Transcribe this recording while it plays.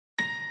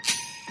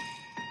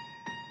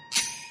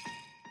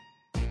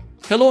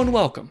Hello and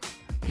welcome.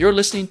 You're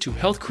listening to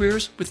Health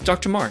Careers with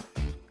Dr. Martin,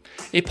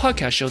 a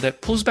podcast show that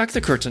pulls back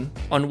the curtain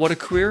on what a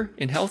career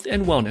in health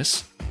and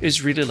wellness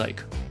is really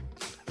like.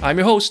 I'm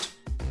your host,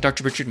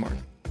 Dr. Richard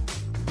Martin.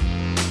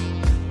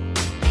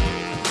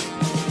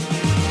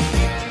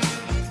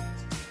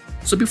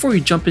 So before we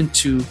jump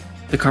into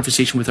the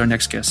conversation with our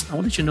next guest, I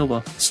want to let you know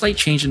of a slight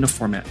change in the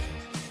format.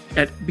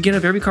 At the beginning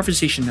of every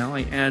conversation now,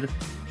 I add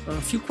a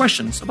few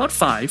questions, about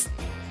 5,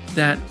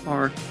 that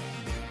are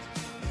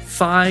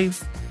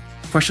 5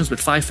 questions with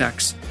 5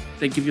 facts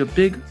that give you a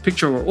big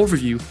picture or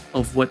overview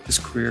of what this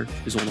career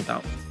is all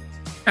about.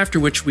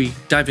 After which we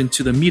dive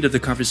into the meat of the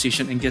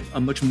conversation and get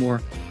a much more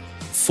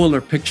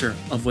fuller picture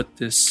of what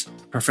this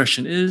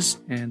profession is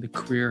and the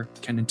career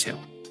can entail.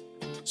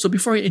 So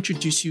before I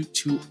introduce you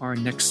to our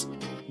next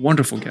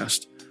wonderful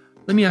guest,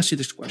 let me ask you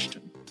this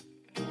question.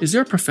 Is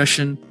there a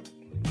profession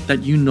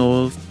that you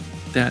know of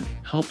that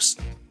helps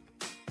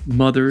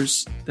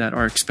mothers that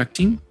are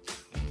expecting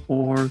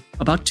or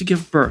about to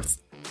give birth?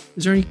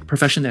 Is there any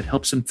profession that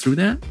helps them through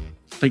that?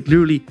 Like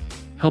literally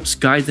helps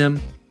guide them,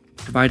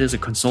 provide as a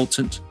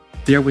consultant,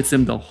 there with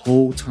them the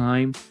whole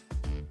time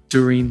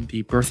during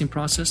the birthing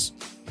process?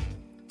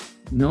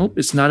 Nope,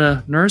 it's not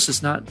a nurse,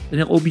 it's not an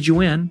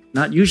OBGYN,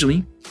 not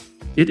usually.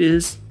 It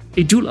is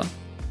a doula,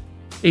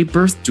 a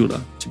birth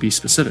doula to be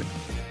specific.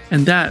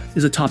 And that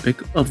is a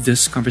topic of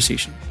this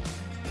conversation.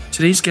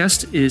 Today's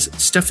guest is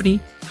Stephanie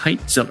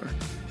Heidt-Zeller.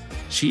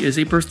 She is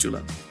a birth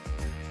doula.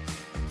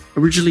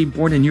 Originally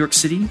born in New York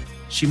City,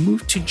 she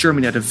moved to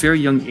Germany at a very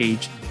young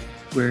age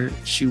where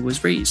she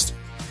was raised.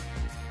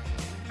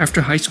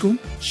 After high school,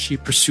 she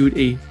pursued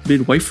a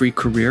midwifery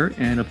career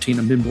and obtained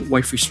a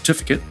midwifery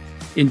certificate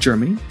in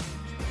Germany,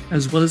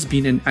 as well as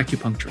being an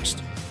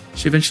acupuncturist.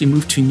 She eventually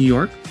moved to New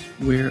York,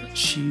 where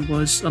she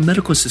was a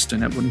medical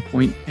assistant at one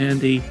point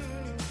and a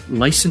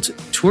licensed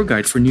tour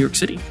guide for New York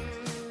City.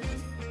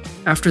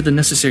 After the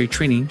necessary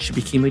training, she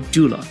became a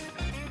doula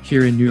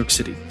here in New York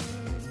City.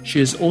 She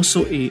is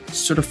also a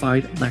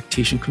certified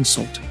lactation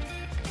consultant.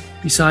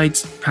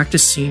 Besides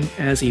practicing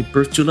as a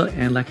birth doula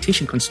and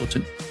lactation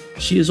consultant,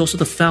 she is also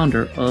the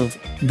founder of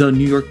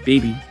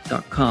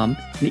thenewyorkbaby.com,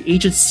 an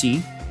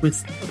agency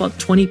with about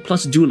 20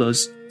 plus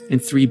doulas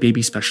and 3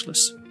 baby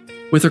specialists.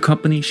 With her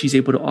company, she's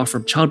able to offer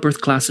childbirth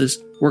classes,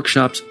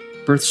 workshops,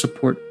 birth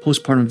support,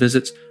 postpartum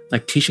visits,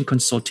 lactation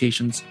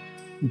consultations,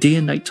 day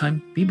and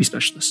nighttime baby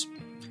specialists.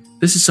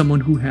 This is someone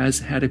who has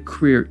had a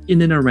career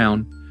in and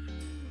around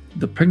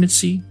the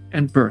pregnancy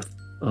and birth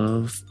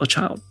of a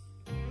child.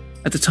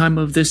 At the time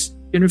of this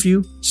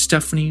interview,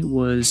 Stephanie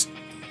was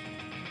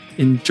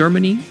in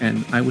Germany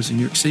and I was in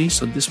New York City,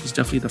 so this was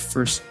definitely the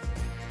first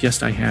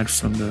guest I had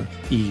from the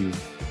EU.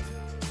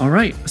 All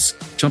right, let's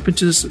jump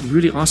into this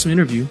really awesome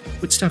interview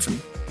with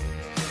Stephanie.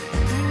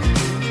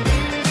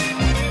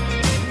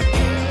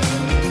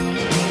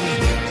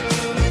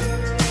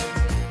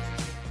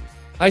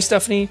 Hi,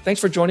 Stephanie.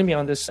 Thanks for joining me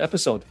on this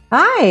episode.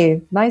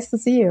 Hi, nice to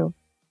see you.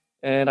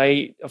 And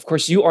of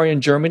course, you are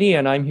in Germany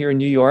and I'm here in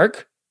New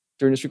York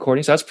during this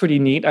recording. So that's pretty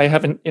neat. I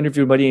haven't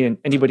interviewed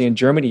anybody in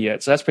Germany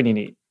yet. So that's pretty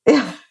neat.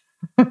 Yeah.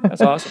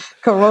 That's awesome.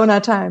 Corona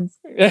times.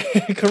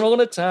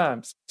 Corona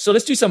times. So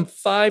let's do some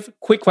 5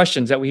 quick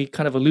questions that we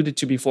kind of alluded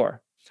to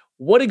before.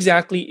 What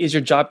exactly is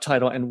your job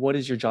title and what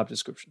is your job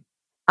description?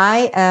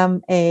 I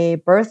am a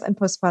birth and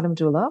postpartum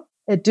doula.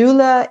 A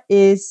doula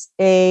is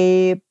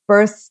a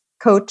birth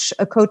coach,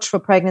 a coach for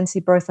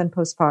pregnancy, birth, and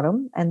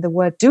postpartum. And the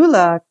word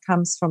doula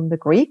comes from the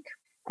Greek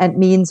and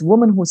means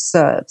woman who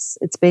serves.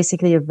 It's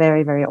basically a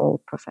very, very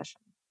old profession.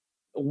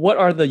 What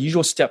are the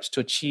usual steps to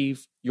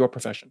achieve your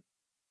profession?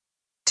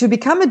 To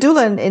become a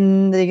doula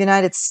in the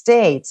United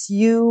States,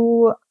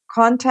 you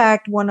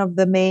contact one of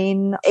the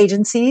main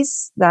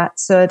agencies that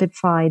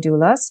certify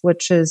doulas,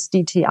 which is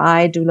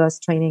DTI, Doulas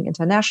Training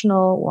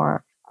International,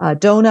 or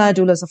DONA,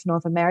 Doulas of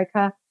North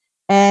America.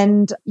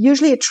 And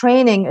usually a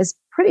training is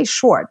pretty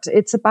short.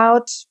 It's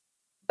about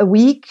a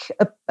week,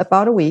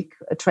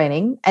 a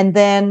training. And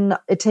then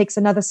it takes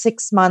another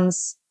 6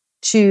 months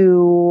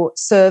to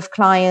serve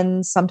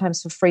clients,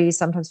 sometimes for free,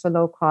 sometimes for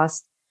low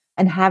cost,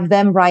 and have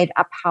them write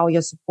up how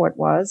your support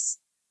was,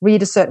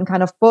 read a certain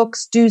kind of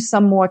books, do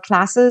some more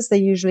classes. They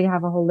usually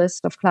have a whole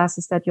list of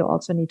classes that you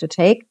also need to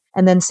take.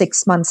 And then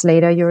 6 months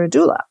later, you're a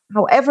doula.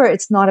 However,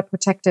 it's not a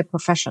protected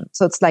profession.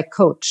 So it's like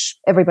coach.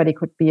 Everybody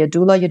could be a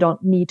doula. You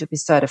don't need to be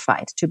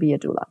certified to be a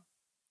doula.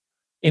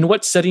 In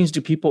what settings do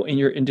people in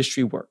your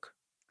industry work?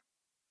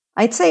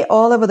 I'd say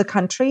all over the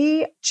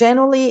country.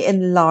 Generally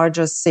in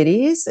larger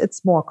cities,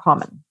 it's more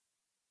common.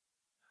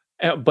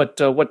 But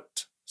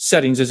what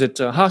settings? Is it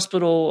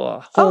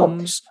hospital,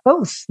 homes?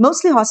 Both.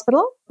 Mostly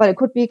hospital, but it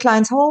could be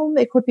client's home.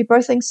 It could be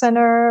birthing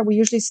center. We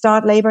usually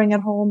start laboring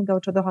at home, go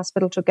to the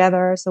hospital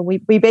together. So we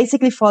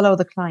basically follow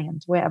the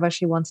client wherever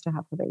she wants to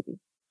have the baby.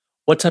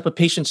 What type of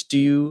patients do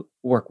you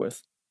work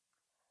with?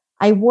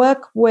 I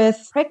work with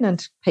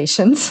pregnant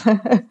patients.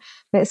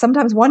 They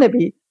sometimes want to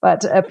be,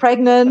 but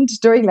pregnant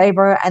during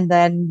labor and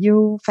then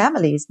new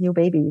families, new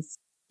babies.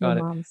 Got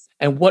it. Moms.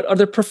 And what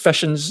other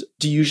professions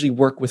do you usually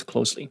work with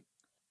closely?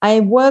 I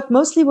work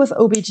mostly with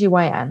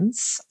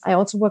OBGYNs. I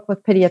also work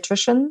with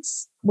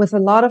pediatricians, with a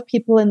lot of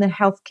people in the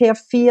healthcare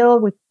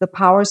field, with the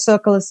power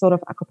circle is sort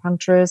of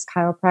acupuncturists,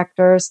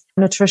 chiropractors,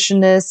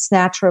 nutritionists,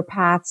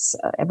 naturopaths,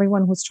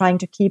 everyone who's trying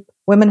to keep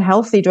women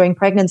healthy during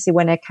pregnancy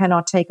when they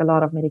cannot take a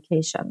lot of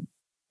medication.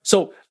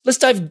 So let's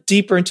dive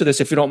deeper into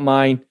this, if you don't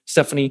mind,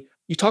 Stephanie.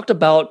 You talked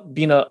about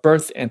being a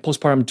birth and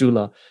postpartum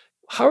doula.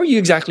 How are you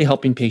exactly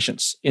helping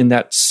patients in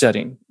that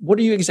setting? What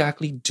are you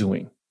exactly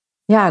doing?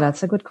 Yeah,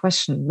 that's a good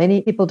question.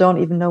 Many people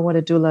don't even know what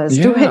a doula is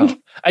doing.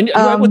 And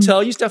I will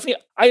tell you, Stephanie,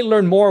 I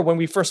learned more when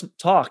we first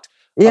talked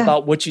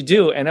about what you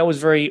do, and that was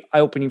very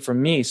eye-opening for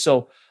me.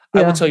 So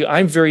I will tell you,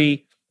 I'm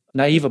very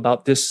naive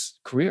about this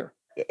career.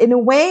 In a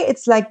way,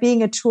 it's like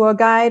being a tour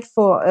guide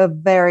for a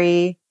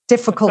very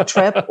difficult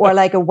trip or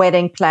like a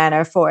wedding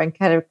planner for an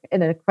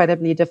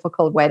incredibly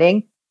difficult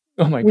wedding.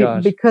 Oh my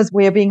gosh. Because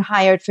we're being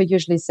hired for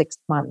usually 6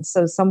 months.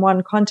 So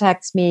someone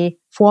contacts me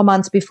 4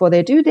 months before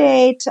their due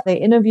date. They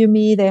interview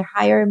me, they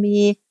hire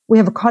me. We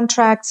have a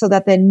contract so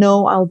that they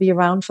know I'll be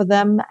around for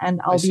them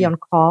and I'll be on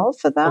call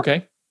for them.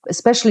 Okay.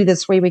 Especially the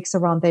 3 weeks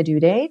around their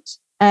due date.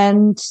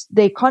 And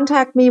they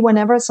contact me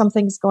whenever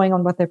something's going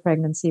on with their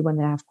pregnancy, when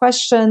they have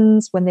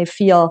questions, when they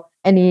feel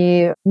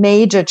any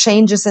major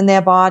changes in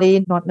their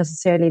body, not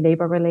necessarily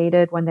labor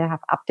related, when they have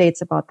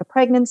updates about the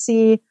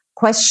pregnancy,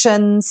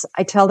 questions.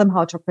 I tell them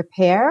how to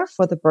prepare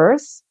for the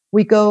birth.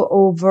 We go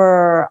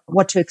over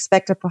what to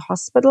expect at the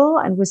hospital,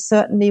 and we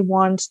certainly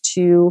want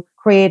to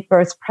create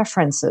birth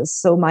preferences.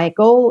 So my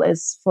goal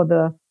is for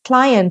the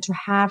client to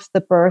have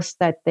the birth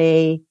that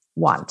they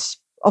want.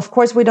 Of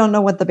course, we don't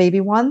know what the baby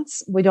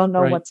wants. We don't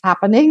know what's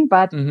happening,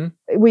 but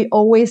we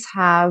always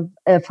have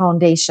a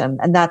foundation.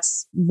 And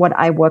that's what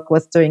I work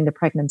with during the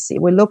pregnancy.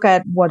 We look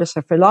at what is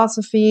her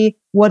philosophy?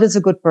 What is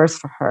a good birth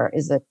for her?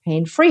 Is it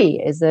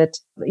pain-free? Is it,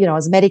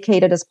 as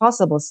medicated as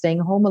possible, staying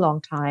home a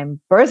long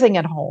time, birthing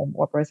at home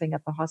or birthing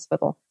at the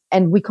hospital?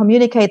 And we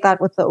communicate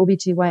that with the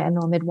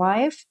OBGYN or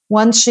midwife.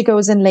 Once she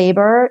goes in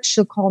labor,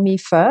 she'll call me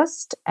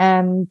first.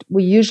 And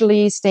we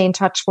usually stay in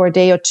touch for a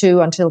day or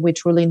two until we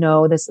truly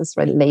know this is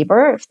really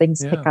labor. If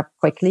things pick up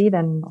quickly,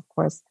 then of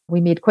course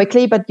we meet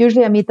quickly. But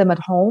usually I meet them at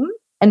home.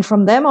 And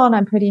from them on,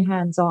 I'm pretty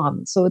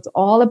hands-on. So it's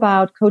all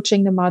about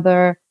coaching the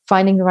mother,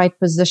 finding the right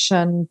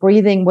position,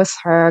 breathing with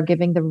her,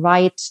 giving the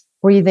right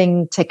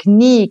breathing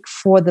technique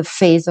for the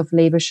phase of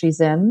labor she's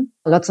in.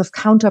 Lots of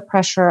counter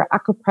pressure,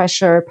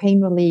 acupressure,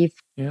 pain relief,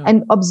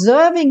 and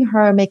observing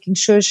her, making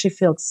sure she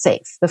feels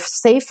safe. The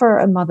safer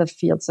a mother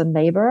feels in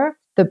labor,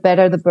 the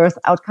better the birth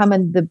outcome,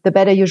 and the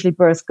better usually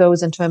birth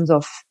goes in terms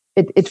of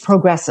it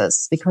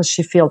progresses because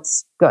she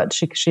feels good.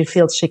 She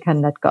feels she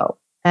can let go.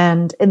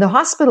 And in the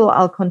hospital,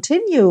 I'll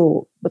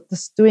continue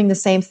with doing the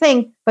same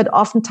thing. But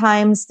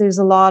oftentimes there's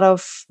a lot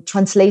of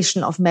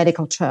translation of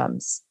medical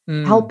terms,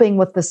 helping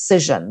with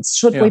decisions.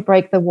 Should we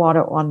break the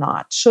water or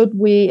not? Should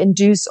we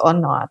induce or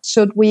not?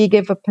 Should we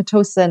give a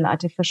Pitocin,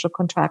 artificial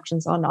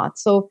contractions or not?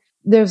 So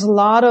there's a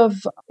lot of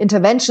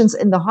interventions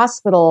in the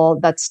hospital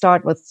that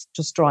start with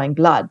just drawing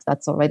blood.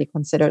 That's already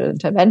considered an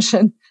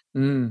intervention.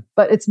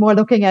 But it's more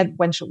looking at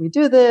when should we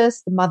do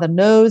this? The mother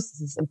knows this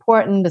is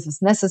important, this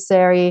is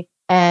necessary.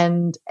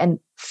 And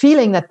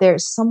feeling that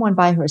there's someone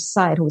by her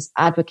side who is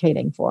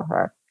advocating for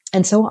her.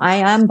 And so I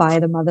am by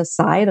the mother's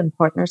side and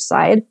partner's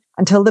side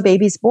until the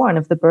baby's born.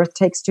 If the birth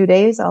takes 2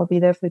 days, I'll be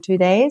there for 2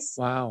 days.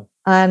 Wow.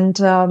 And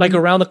like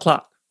around the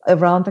clock.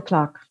 Around the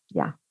clock.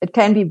 Yeah. It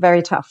can be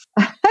very tough,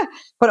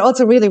 but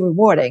also really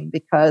rewarding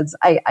because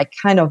I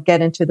kind of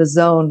get into the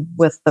zone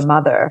with the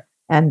mother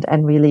and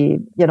really,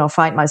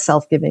 find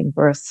myself giving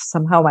birth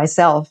somehow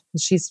myself.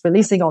 She's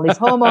releasing all these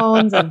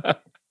hormones and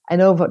I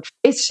know what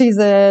phase she's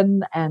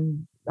in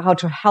and how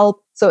to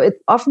help. So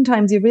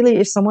oftentimes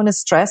if someone is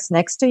stressed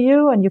next to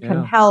you and you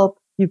can help,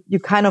 you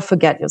kind of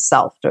forget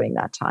yourself during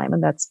that time.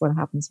 And that's what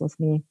happens with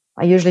me.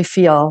 I usually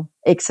feel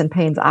aches and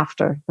pains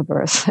after the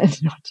birth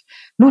and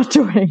not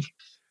during.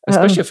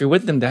 Especially if you're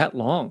with them that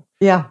long.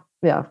 Yeah.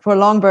 For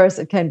long births,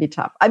 it can be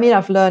tough. I mean,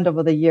 I've learned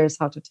over the years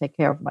how to take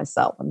care of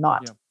myself and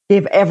not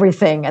give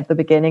everything at the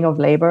beginning of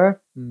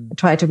labor. I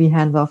try to be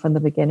hands off in the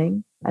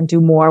beginning and do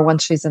more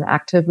once she's in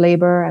active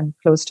labor and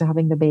close to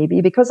having the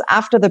baby. Because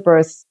after the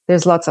birth,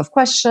 there's lots of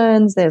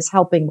questions. There's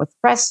helping with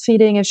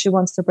breastfeeding if she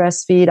wants to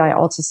breastfeed. I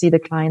also see the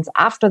clients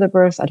after the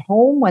birth at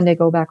home when they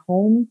go back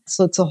home.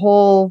 So it's a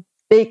whole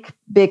big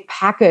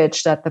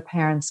package that the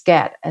parents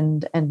get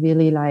and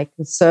really like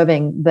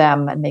serving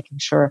them and making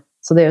sure.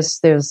 So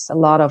there's a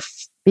lot of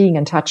being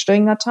in touch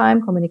during that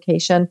time,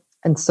 communication.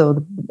 And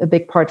so a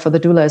big part for the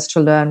doula is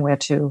to learn where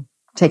to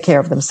take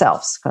care of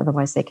themselves.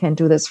 Otherwise, they can't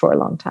do this for a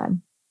long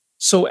time.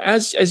 So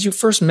as you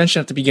first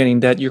mentioned at the beginning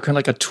that you're kind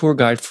of like a tour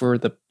guide for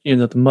the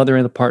mother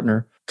and the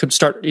partner, could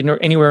start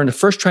anywhere in the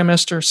first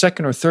trimester,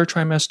 second or third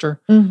trimester.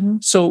 Mm-hmm.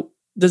 So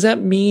does that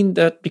mean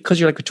that because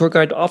you're like a tour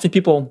guide, often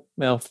people,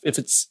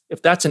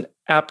 if that's an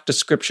apt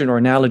description or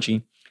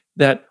analogy,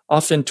 that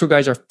often tour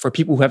guides are for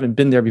people who haven't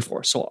been there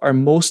before. So are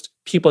most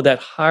people that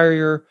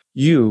hire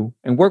you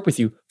and work with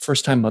you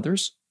first-time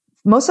mothers?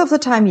 Most of the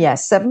time,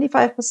 yes.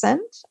 75%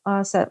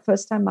 are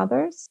first-time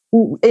mothers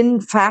who, in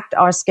fact,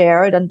 are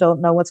scared and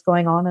don't know what's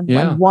going on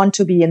and want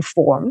to be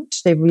informed.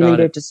 They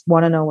just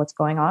want to know what's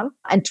going on.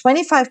 And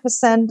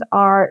 25%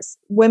 are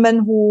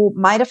women who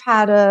might have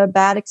had a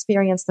bad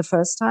experience the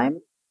first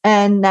time.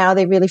 And now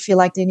they really feel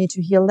like they need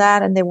to heal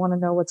that and they want to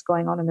know what's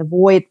going on and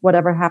avoid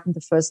whatever happened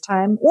the first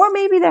time. Or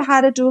maybe they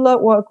had a doula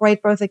or a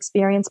great birth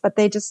experience, but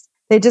they just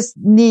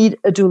need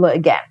a doula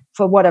again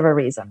for whatever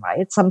reason,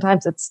 right?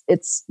 Sometimes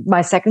it's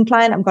my second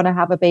client. I'm going to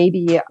have a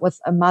baby with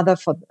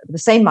the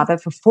same mother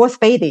for fourth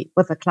baby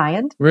with a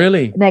client.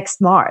 Really?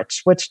 Next March,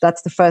 which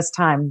that's the first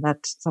time that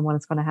someone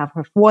is going to have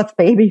her fourth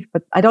baby.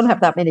 But I don't have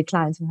that many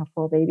clients who have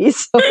 4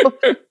 babies.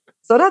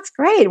 So that's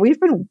great. We've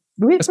been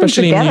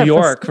especially together in New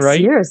York, for 6 right?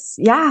 Years.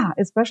 Yeah,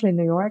 especially in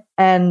New York.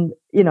 And,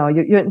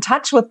 you're in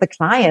touch with the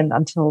client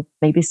until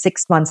maybe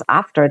 6 months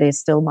after. They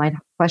still might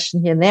have a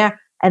question here and there.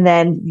 And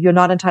then you're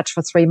not in touch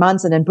for 3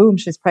 months and then boom,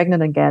 she's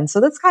pregnant again. So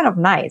that's kind of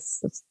nice.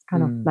 It's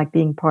kind of like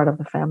being part of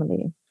the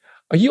family.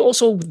 Are you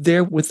also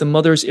there with the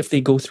mothers if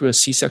they go through a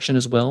C-section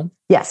as well?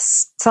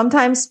 Yes.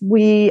 Sometimes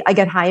I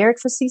get hired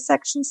for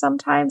C-section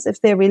sometimes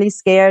if they're really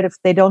scared, if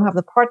they don't have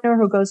the partner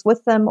who goes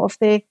with them, or if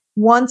they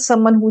want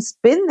someone who's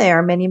been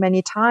there many,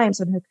 many times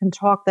and who can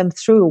talk them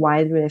through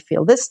why do they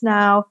feel this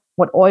now?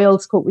 What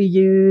oils could we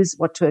use?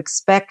 What to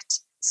expect?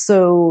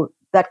 So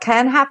that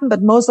can happen,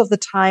 but most of the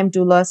time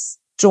doulas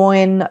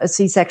join a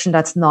C-section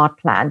that's not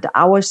planned.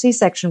 Our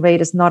C-section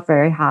rate is not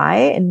very high.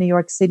 In New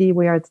York City,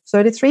 we are at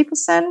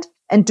 33%.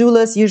 And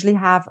doulas usually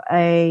have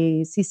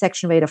a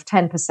C-section rate of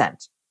 10%.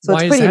 So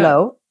it's pretty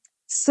low.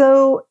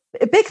 So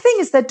a big thing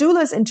is that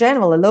doulas in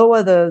general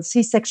lower the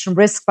C-section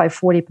risk by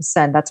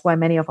 40%. That's why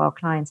many of our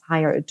clients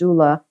hire a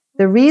doula.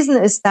 The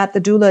reason is that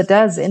the doula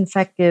does in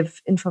fact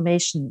give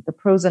information, the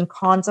pros and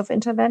cons of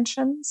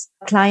interventions.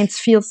 Clients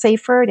feel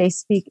safer. They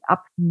speak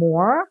up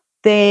more.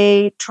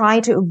 They try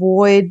to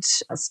avoid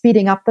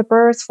speeding up the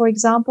birth, for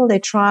example. They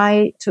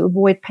try to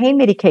avoid pain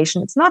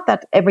medication. It's not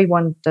that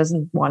everyone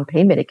doesn't want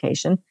pain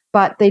medication,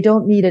 but they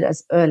don't need it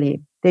as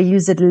early. They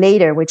use it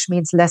later, which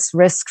means less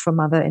risk for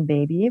mother and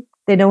baby.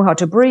 They know how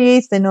to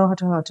breathe. They know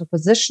how to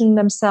position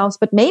themselves,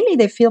 but mainly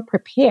they feel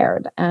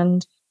prepared.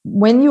 And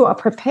when you are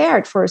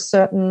prepared for a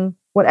certain,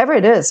 whatever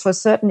it is, for a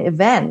certain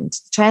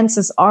event,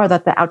 chances are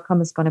that the outcome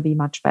is going to be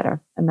much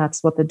better. And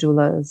that's what the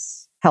doula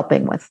is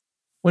helping with.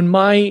 When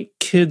my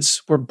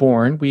kids were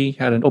born, we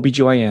had an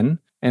OBGYN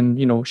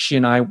and, she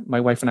and I, my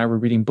wife and I were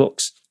reading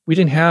books. We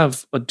didn't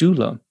have a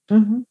doula.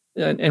 Mm-hmm.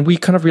 And we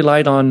kind of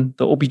relied on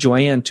the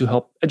OBGYN to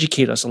help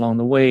educate us along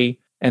the way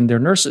and their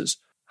nurses.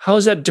 How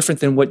is that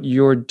different than what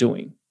you're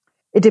doing?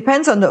 It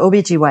depends on the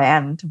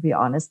OBGYN, to be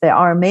honest. There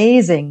are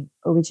amazing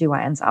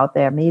OBGYNs out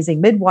there,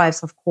 amazing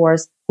midwives, of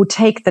course, who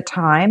take the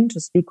time to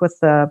speak with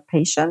the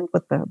patient,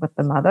 with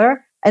the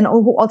mother, and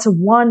who also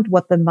want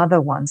what the mother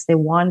wants. They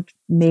want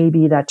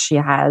maybe that she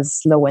has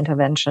slow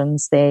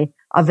interventions. They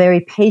are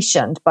very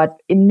patient. But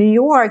in New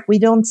York, we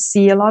don't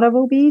see a lot of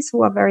OBs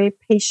who are very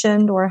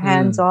patient or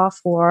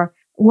hands-off or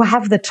who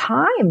have the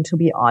time, to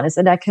be honest.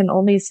 And I can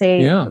only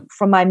say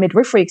from my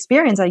midwifery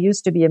experience, I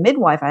used to be a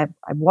midwife. I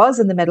was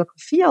in the medical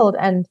field,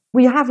 and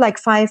we have like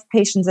 5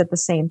 patients at the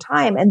same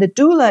time. And the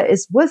doula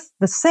is with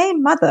the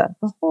same mother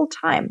the whole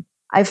time.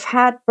 I've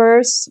had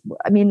births.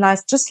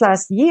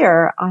 Last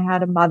year, I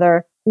had a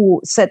mother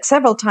who said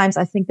several times,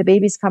 I think the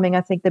baby's coming.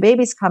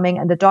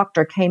 And the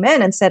doctor came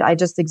in and said, I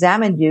just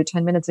examined you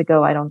 10 minutes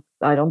ago. I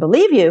don't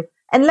believe you.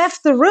 And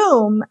left the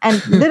room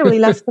and literally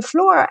left the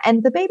floor,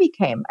 and the baby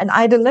came and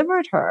I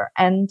delivered her.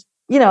 And,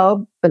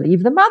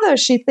 believe the mother,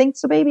 she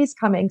thinks the baby's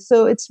coming.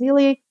 So it's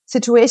really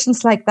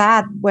situations like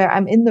that where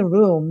I'm in the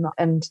room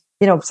and,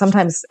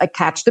 sometimes I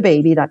catch the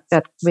baby.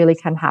 That really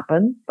can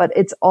happen, but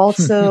it's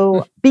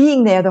also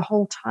being there the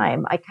whole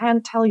time. I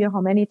can't tell you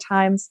how many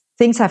times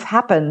things have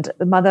happened.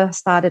 The mother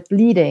started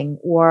bleeding,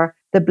 or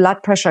the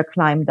blood pressure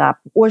climbed up,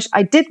 or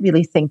I did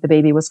really think the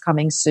baby was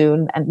coming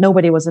soon and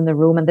nobody was in the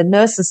room, and the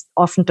nurses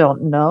often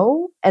don't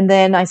know. And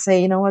then I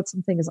say,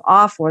 something is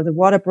off, or the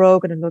water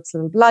broke and it looks a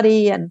little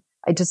bloody. And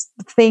I just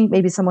think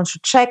maybe someone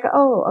should check.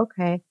 Oh,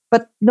 okay.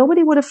 But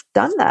nobody would have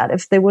done that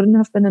if there wouldn't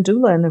have been a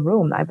doula in the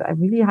room. I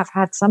really have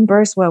had some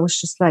births where I was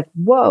just like,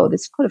 whoa,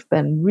 this could have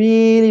been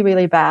really,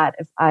 really bad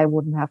if I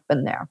wouldn't have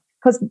been there.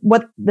 Because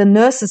what the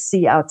nurses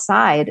see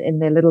outside in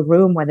their little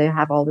room where they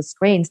have all the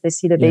screens, they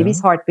see the baby's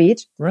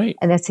heartbeat, right,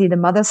 and they see the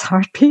mother's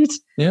heartbeat.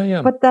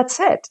 Yeah. But that's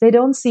it. They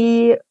don't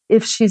see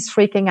if she's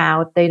freaking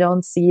out. They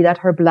don't see that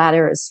her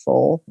bladder is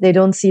full. They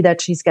don't see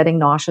that she's getting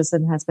nauseous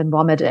and has been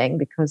vomiting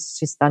because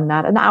she's done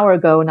that an hour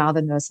ago. Now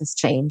the nurse has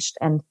changed.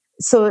 And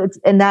so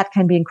that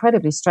can be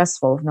incredibly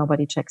stressful if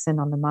nobody checks in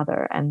on the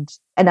mother. And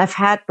I've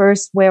had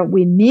births where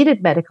we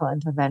needed medical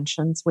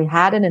interventions. We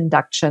had an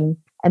induction,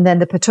 and then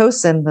the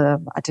Pitocin,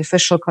 the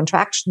artificial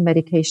contraction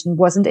medication,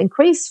 wasn't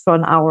increased for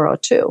an hour or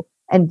 2.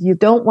 And you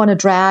don't want to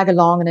drag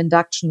along an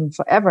induction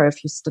forever.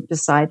 If you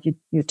decide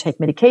you take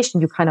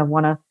medication, you kind of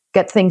want to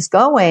get things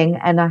going.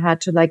 And I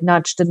had to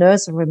nudge the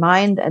nurse and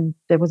remind, and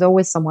there was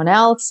always someone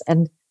else.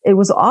 And it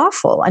was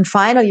awful. And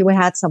finally, we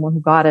had someone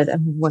who got it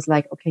and who was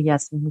like, okay,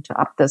 yes, we need to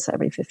up this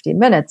every 15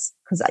 minutes.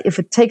 Because if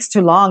it takes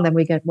too long, then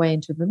we get way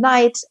into the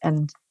night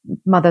and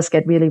mothers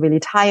get really, really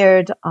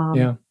tired.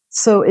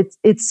 So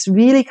it's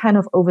really kind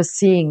of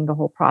overseeing the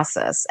whole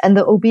process. And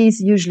the OBs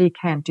usually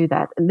can't do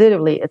that.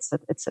 Literally, it's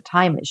a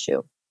time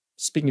issue.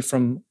 Speaking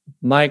from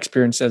my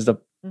experience as the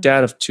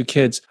dad of 2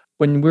 kids,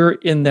 when we're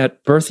in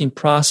that birthing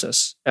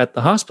process at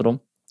the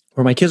hospital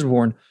where my kids were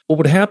born, what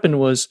would happen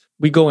was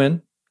we go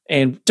in,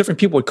 and different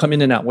people would come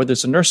in and out, whether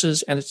it's the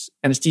nurses and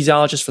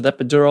anesthesiologists for the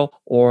epidural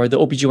or the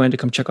OBGYN to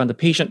come check on the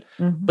patient.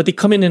 But they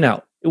come in and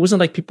out. It wasn't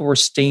like people were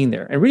staying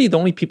there. And really the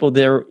only people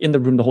there in the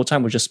room the whole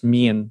time was just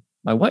me and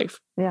my wife.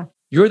 Yeah.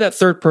 You're that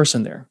third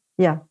person there.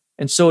 Yeah.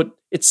 And so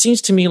it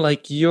seems to me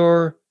like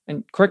you're,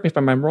 and correct me if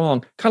I'm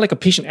wrong, kind of like a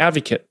patient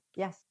advocate.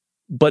 Yes.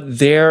 But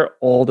there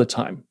all the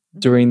time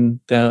during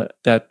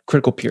that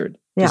critical period.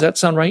 Does that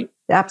sound right?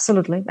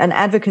 Absolutely. And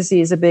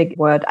advocacy is a big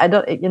word. I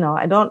don't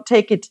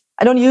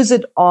use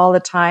it all the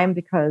time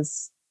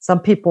because some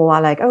people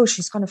are like, oh,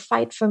 she's going to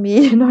fight for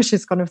me.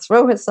 She's going to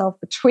throw herself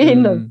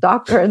between the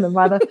doctor and the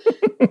mother.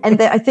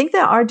 And I think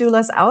there are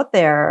doulas out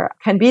there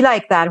can be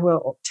like that who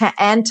are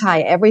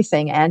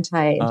anti-everything,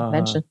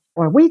 anti-intervention.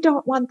 Or we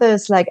don't want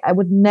this. Like I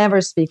would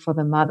never speak for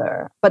the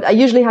mother. But I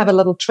usually have a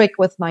little trick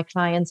with my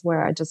clients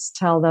where I just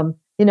tell them,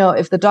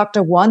 if the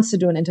doctor wants to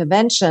do an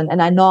intervention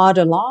and I nod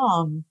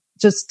along,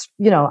 just,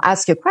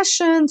 ask your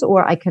questions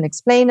or I can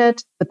explain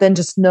it, but then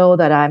just know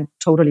that I'm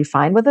totally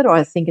fine with it or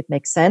I think it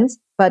makes sense.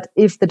 But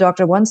if the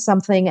doctor wants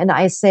something and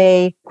I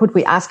say, could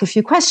we ask a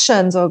few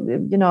questions or,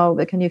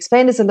 can you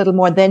explain this a little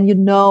more? Then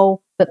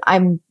that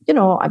I'm,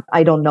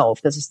 I don't know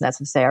if this is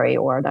necessary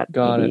or that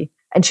maybe.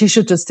 And she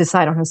should just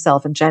decide on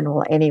herself in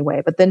general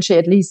anyway. But then she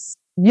at least,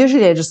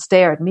 usually they just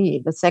stare at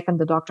me. The second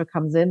the doctor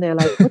comes in, they're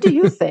like, what do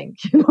you think?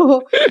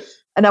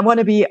 And I want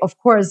to be, of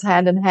course,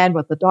 hand in hand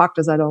with the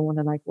doctors. I don't want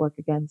to work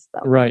against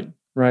them.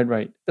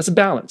 Right. That's a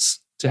balance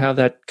to have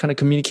that kind of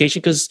communication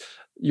because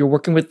you're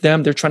working with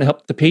them. They're trying to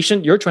help the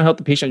patient. You're trying to help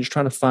the patient. You're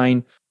trying to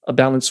find a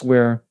balance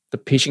where the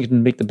patient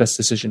can make the best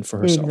decision for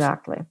herself.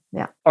 Exactly.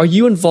 Yeah. Are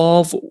you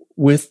involved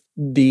with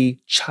the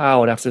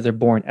child after they're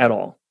born at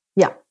all?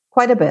 Yeah,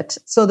 quite a bit.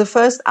 So the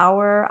first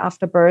hour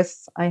after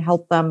birth, I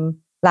help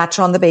them latch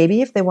on the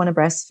baby if they want to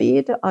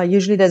breastfeed.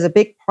 Usually there's a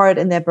big part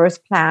in their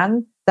birth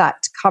plan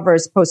that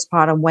covers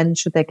postpartum. When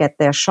should they get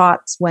their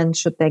shots? When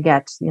should they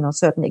get,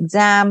 certain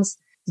exams?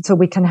 So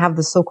we can have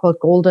the so-called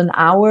golden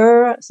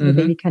hour. So the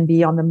baby can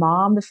be on the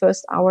mom the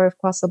first hour if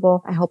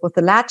possible. I help with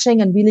the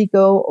latching and really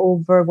go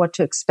over what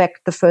to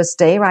expect the first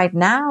day. Right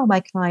now, my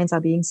clients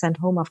are being sent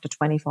home after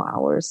 24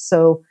 hours.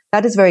 So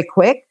that is very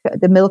quick.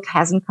 The milk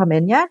hasn't come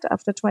in yet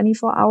after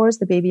 24 hours.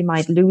 The baby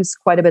might lose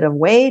quite a bit of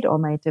weight or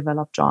might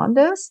develop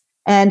jaundice.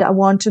 And I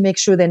want to make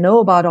sure they know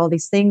about all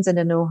these things and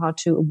they know how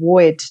to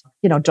avoid,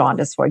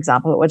 jaundice, for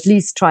example, or at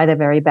least try their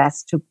very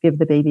best to give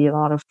the baby a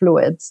lot of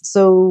fluids.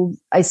 So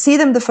I see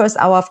them the first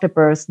hour after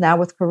birth. Now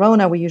with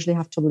Corona, we usually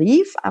have to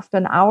leave after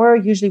an hour.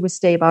 Usually we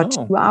stay about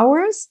 2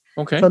 hours.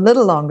 Okay. So a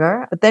little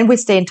longer. But then we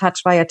stay in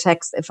touch via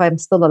text if I'm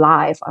still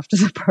alive after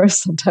the birth.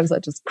 Sometimes I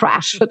just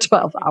crash for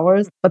 12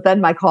 hours. But then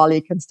my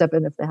colleague can step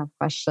in if they have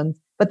questions.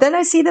 But then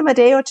I see them a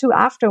day or two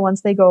after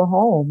once they go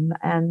home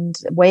and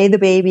weigh the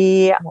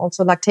baby. I'm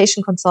also a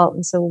lactation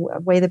consultant, so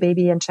weigh the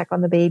baby and check on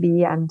the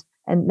baby and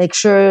make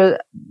sure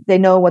they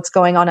know what's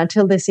going on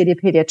until they see the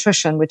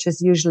pediatrician, which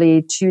is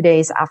usually 2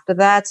 days after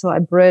that. So I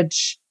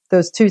bridge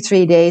those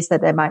 2-3 days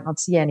that they might not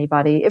see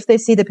anybody. If they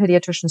see the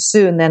pediatrician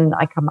soon, then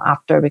I come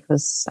after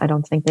because I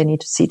don't think they need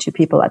to see 2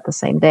 people at the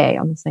same day,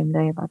 on the same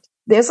day. But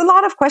there's a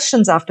lot of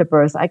questions after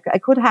birth. I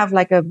could have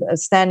a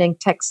standing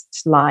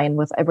text line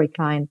with every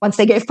client once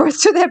they gave birth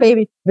to their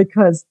baby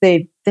because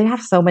they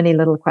have so many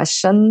little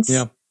questions.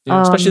 Yeah.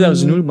 Especially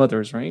those new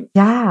mothers, right?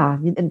 Yeah.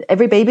 And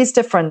every baby's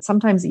different.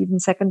 Sometimes even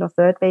second or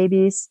third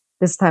babies.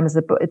 This time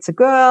it's a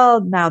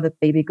girl. Now the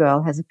baby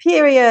girl has a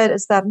period.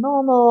 Is that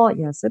normal?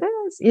 Yes, it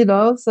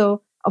is,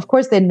 So of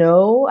course they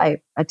know. I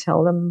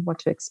tell them what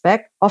to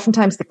expect.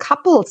 Oftentimes the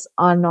couples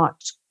are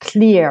not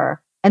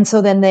clear. And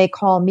so then they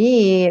call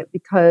me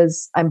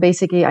because I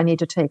need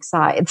to take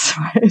sides,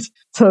 right?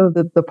 So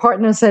the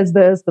partner says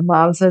this, the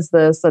mom says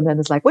this, and then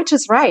it's like, which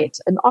is right?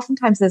 And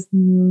oftentimes there's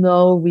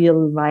no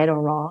real right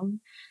or wrong.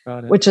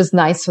 Which is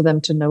nice for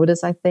them to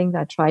notice, I think.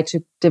 I try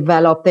to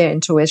develop their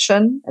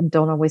intuition and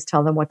don't always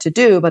tell them what to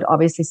do. But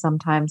obviously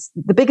sometimes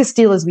the biggest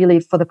deal is really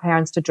for the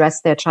parents to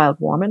dress their child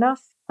warm enough.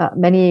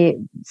 Many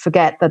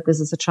forget that this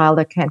is a child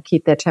that can't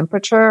keep their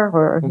temperature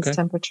or his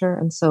temperature.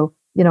 And so,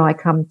 I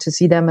come to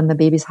see them and the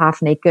baby's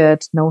half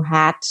naked, no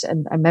hat,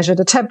 and I measure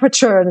the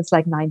temperature and it's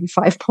like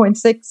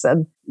 95.6.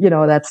 And,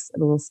 that's a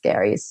little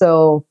scary.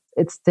 So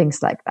it's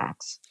things like that.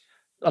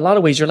 A lot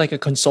of ways, you're like a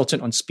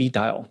consultant on speed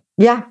dial.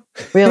 Yeah,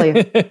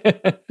 really.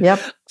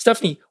 Yep.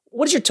 Stephanie,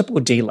 what is your typical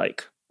day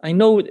like? I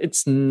know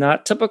it's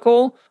not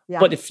typical,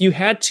 but if you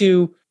had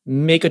to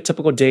make a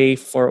typical day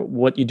for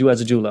what you do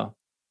as a doula.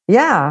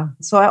 Yeah.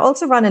 So I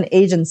also run an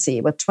agency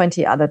with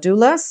 20 other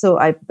doulas. So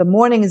the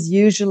morning is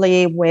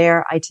usually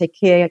where I take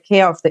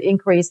care of the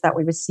inquiries that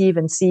we receive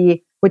and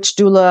see which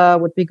doula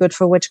would be good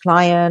for which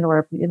client,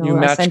 or, You I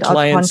match send out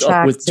clients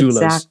up with contracts.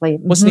 doulas. Exactly.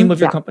 What's the name of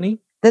your company?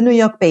 The New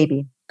York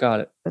Baby. Got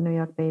it. The New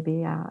York Baby,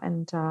 yeah.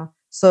 And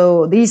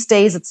so these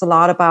days it's a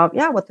lot about,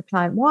 what the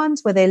client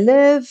wants, where they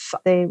live,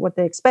 what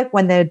they expect,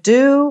 when they're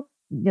due.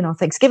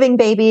 Thanksgiving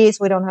babies,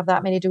 we don't have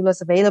that many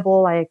doulas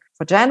available, like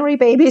for January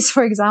babies,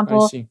 for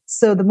example. I see.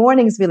 So the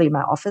morning is really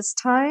my office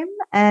time.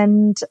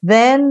 And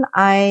then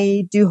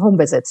I do home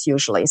visits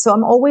usually. So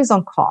I'm always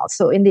on call.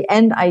 So in the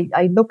end,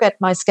 I look at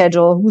my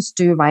schedule, who's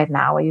due right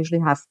now. I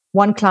usually have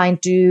one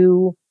client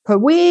due per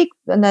week.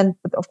 And then,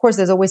 of course,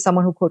 there's always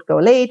someone who could go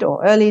late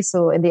or early.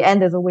 So in the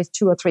end, there's always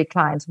 2 or 3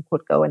 clients who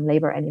could go in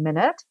labor any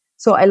minute.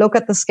 So I look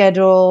at the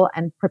schedule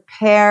and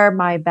prepare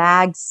my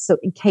bags. So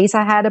in case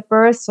I had a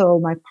birth, so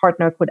my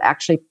partner could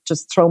actually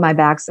just throw my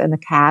bags in a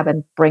cab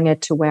and bring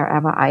it to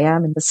wherever I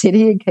am in the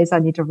city in case I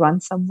need to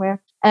run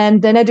somewhere.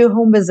 And then I do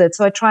home visits.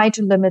 So I try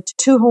to limit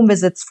 2 home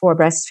visits for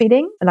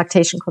breastfeeding, a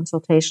lactation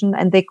consultation,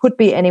 and they could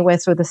be anywhere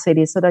through the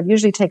city. So that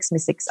usually takes me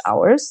 6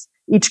 hours.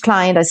 Each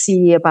client I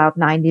see about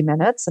 90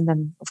 minutes. And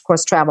then, of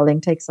course,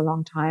 traveling takes a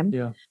long time.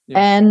 Yeah.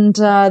 And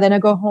then I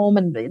go home,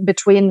 and in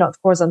between, of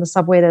course, on the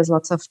subway, there's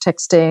lots of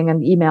texting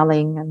and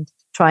emailing and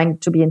trying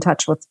to be in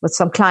touch with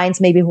some clients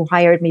maybe who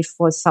hired me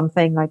for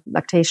something like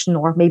lactation,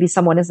 or maybe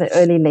someone is in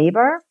early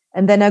labor.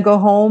 And then I go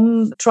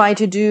home, try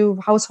to do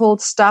household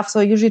stuff.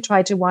 So I usually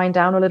try to wind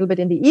down a little bit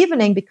in the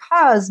evening,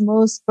 because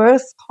most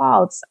birth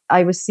calls I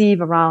receive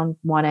around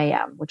 1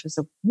 a.m., which is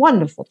a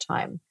wonderful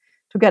time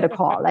to get a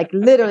call. Like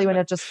literally when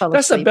I just fell asleep.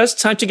 That's the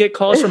best time to get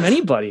calls from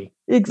anybody.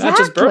 Exactly. Not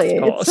just birth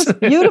calls. It's just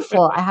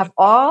beautiful. I have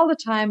all the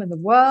time in the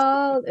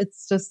world.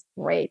 It's just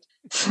great.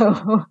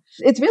 So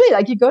it's really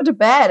like you go to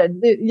bed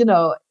and,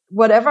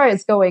 whatever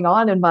is going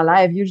on in my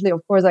life, usually, of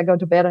course, I go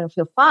to bed and I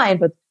feel fine.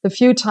 But the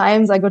few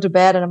times I go to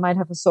bed and I might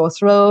have a sore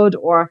throat,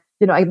 or,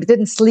 I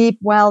didn't sleep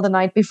well the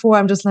night before,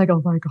 I'm just like,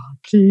 oh my God,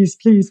 please,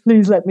 please,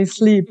 please let me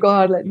sleep.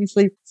 God, let me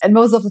sleep. And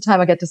most of the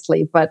time I get to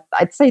sleep, but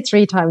I'd say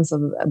 3 times a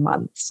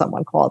month,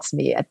 someone calls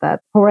me at that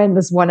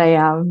horrendous 1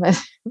 a.m.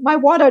 My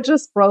water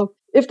just broke.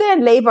 If they're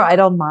in labor, I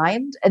don't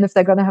mind. And if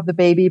they're going to have the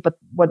baby, but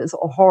what is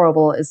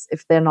horrible is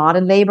if they're not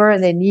in labor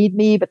and they need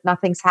me, but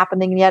nothing's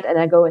happening yet, and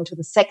I go into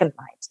the second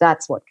night,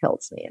 that's what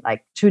kills me.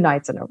 Like 2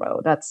 nights in a row.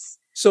 That's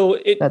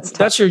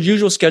your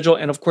usual schedule.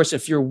 And of course,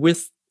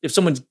 if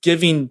someone's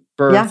giving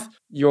birth,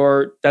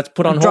 that's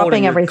put on hold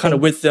and you're kind of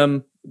with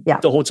them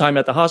the whole time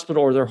at the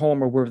hospital or their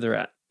home or wherever they're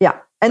at. Yeah.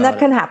 And that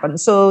can happen.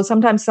 So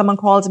sometimes someone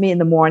calls me in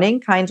the morning,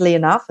 kindly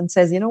enough, and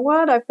says, you know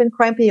what, I've been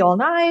crampy all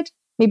night.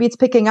 Maybe it's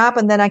picking up,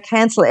 and then I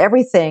cancel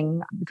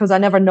everything because I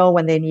never know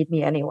when they need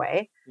me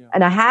anyway. Yeah.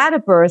 And I had a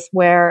birth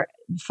where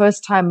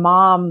first time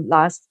mom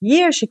last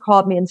year, she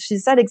called me and she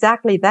said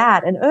exactly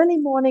that. And early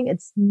morning,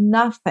 it's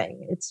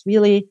nothing. It's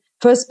really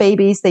first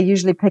babies. They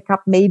usually pick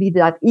up maybe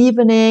that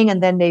evening,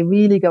 and then they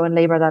really go in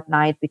labor that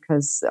night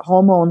because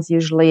hormones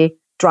usually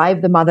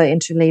drive the mother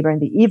into labor in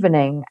the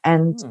evening.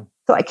 And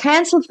so I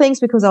canceled things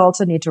because I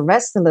also need to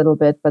rest a little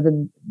bit.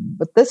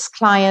 But this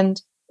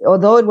client,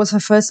 although it was her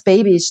first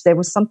baby, there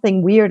was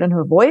something weird in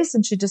her voice.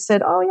 And she just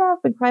said, oh yeah,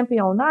 I've been crampy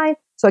all night.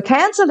 So I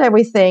canceled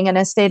everything and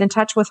I stayed in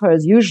touch with her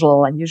as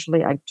usual. And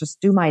usually I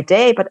just do my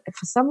day. But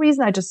for some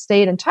reason, I just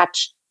stayed in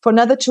touch for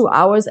another 2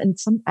 hours. And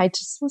I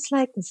just was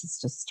like, this is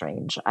just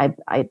strange.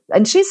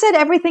 And she said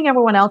everything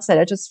everyone else said.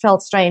 It just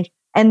felt strange.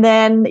 And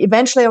then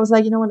eventually I was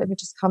like, you know what, let me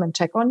just come and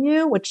check on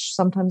you, which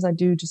sometimes I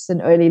do just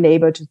in early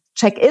labor to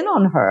check in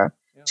on her.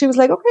 She was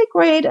like, okay,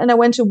 great. And I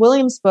went to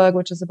Williamsburg,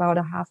 which is about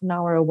a half an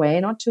hour away,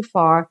 not too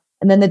far.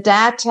 And then the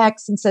dad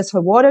texts and says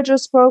her water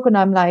just broke. And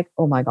I'm like,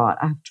 oh my God,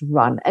 I have to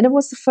run. And it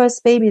was the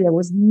first baby. There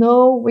was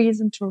no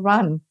reason to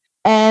run.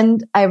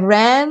 And I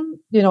ran,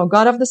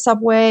 got off the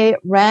subway,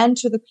 ran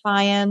to the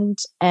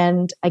client,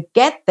 and I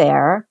get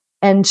there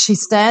and she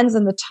stands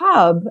in the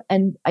tub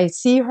and I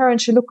see her and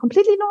she looked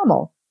completely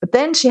normal. But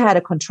then she had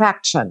a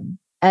contraction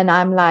and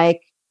I'm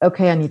like,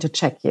 okay, I need to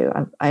check you.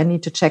 I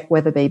need to check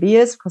where the baby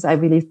is because I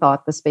really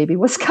thought this baby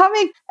was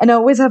coming. And I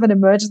always have an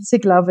emergency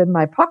glove in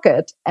my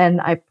pocket. And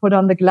I put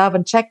on the glove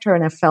and checked her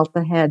and I felt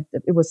the head.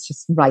 It was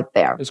just right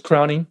there. It's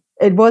crowning?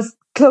 It was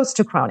close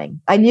to crowning.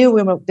 I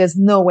knew there's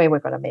no way we're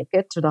going to make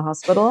it to the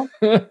hospital.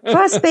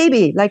 First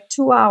baby, like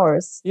 2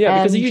 hours.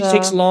 Yeah, because it usually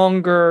takes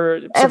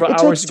longer, several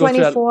hours to go through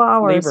that 24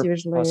 hours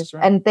usually. Process,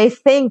 right? And they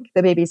think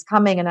the baby's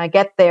coming and I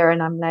get there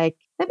and I'm like,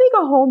 let me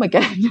go home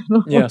again.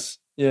 Yes.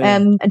 Yeah.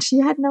 And she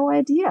had no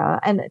idea.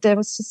 And there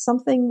was just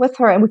something with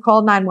her. And we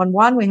called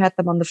 911. We had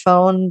them on the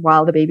phone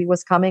while the baby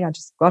was coming. I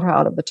just got her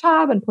out of the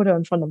tub and put her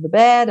in front of the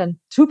bed. And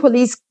 2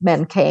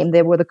 policemen came.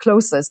 They were the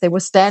closest. They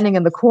were standing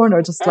in the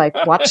corner, just like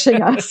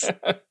watching us.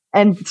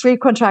 And 3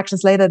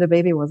 contractions later, the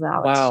baby was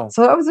out. Wow.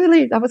 So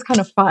that was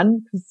kind of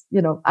fun because,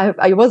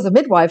 I was a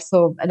midwife.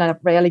 And I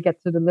rarely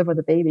get to deliver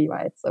the baby,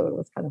 right? So it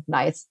was kind of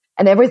nice.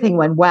 And everything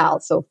went well.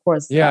 So of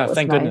course, yeah,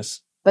 thank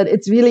goodness. But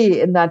it's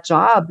really in that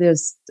job,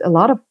 there's a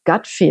lot of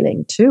gut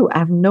feeling too. I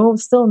have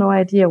still no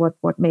idea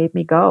what made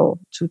me go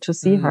to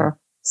see her.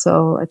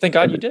 So thank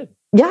God you did.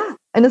 Yeah.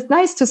 And it's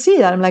nice to see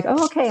that. I'm like,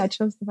 oh, okay, I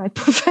chose the right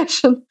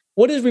profession.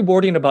 What is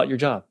rewarding about your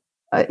job?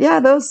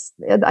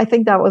 I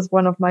think that was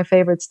one of my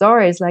favorite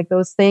stories, like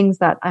those things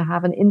that I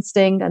have an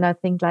instinct and I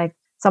think like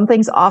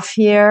something's off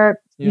here.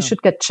 Yeah. You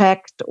should get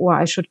checked or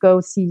I should go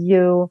see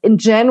you. In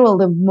general,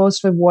 the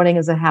most rewarding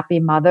is a happy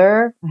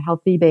mother, a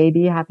healthy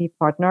baby, happy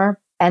partner.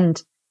 And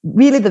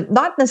really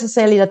not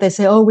necessarily that they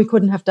say, oh, we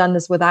couldn't have done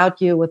this without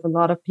you. With a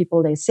lot of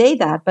people, they say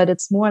that, but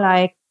it's more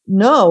like,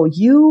 no,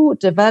 you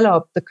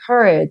develop the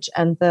courage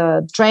and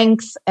the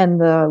strength and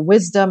the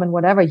wisdom and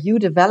whatever. You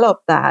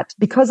develop that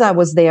because I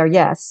was there,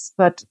 yes.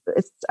 But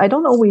I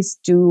don't always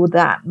do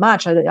that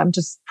much. I'm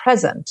just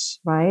present,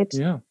 right?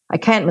 Yeah. I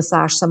can't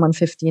massage someone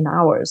 15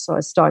 hours. So I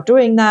start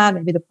doing that.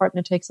 Maybe the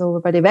partner takes over,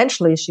 but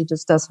eventually she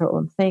just does her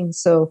own thing.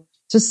 So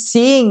just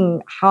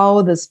seeing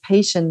how this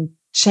patient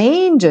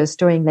changes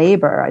during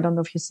labor. I don't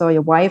know if you saw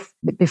your wife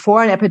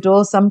before an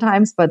epidural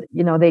sometimes, but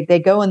they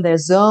go in their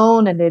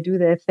zone and they do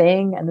their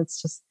thing. And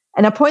it's just,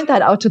 and I point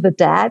that out to the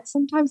dad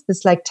sometimes,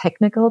 this like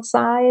technical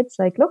side. It's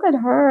like, look at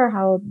her,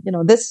 how,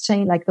 this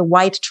chain, like the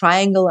white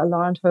triangle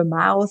around her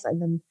mouth.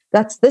 And then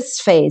that's this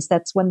phase.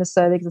 That's when the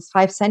cervix is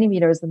 5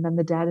 centimeters. And then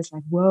the dad is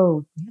like,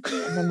 whoa.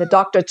 And then the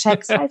doctor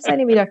checks 5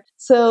 centimeters.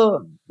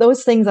 So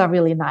those things are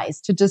really nice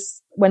to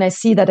just, when I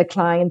see that a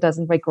client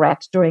doesn't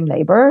regret during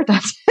labor,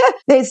 that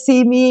they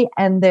see me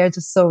and they're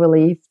just so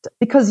relieved,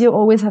 because you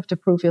always have to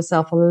prove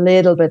yourself a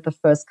little bit the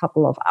first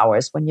couple of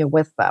hours when you're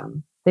with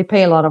them. They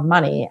pay a lot of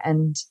money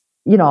and,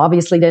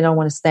 obviously they don't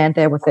want to stand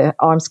there with their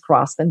arms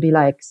crossed and be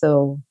like,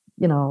 so,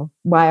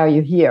 why are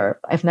you here?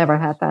 I've never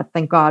had that,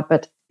 thank God.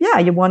 But yeah,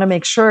 you want to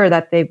make sure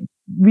that they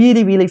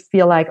really, really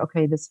feel like,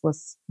 okay, this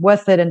was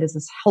worth it and this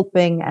is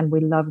helping and we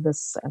love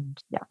this. And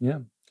yeah. Yeah.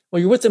 Well,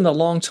 you're with them a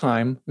long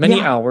time,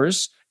 many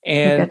hours,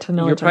 and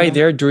you're probably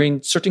there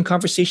during certain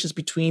conversations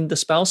between the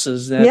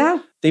spouses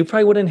that they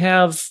probably wouldn't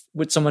have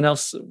with someone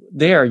else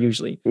there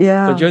usually.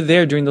 Yeah. But you're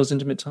there during those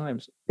intimate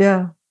times.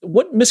 Yeah.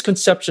 What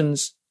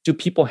misconceptions do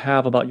people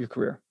have about your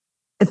career?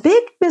 A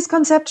big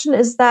misconception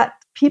is that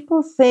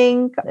people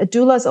think a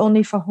doula is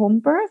only for home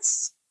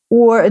births,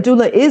 or a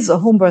doula is a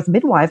home birth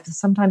midwife.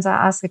 Sometimes I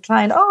ask a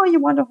client, oh,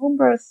 you want a home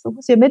birth?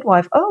 Who's your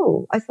midwife?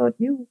 Oh, I thought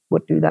you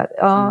would do that.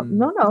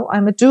 No,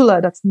 I'm a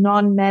doula. That's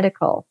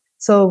non-medical.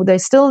 So they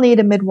still need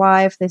a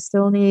midwife. They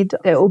still need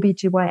their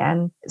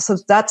OBGYN. So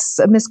that's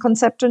a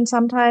misconception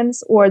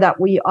sometimes, or that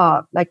we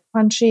are like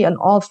punchy and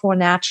all for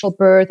natural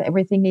birth.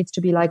 Everything needs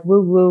to be like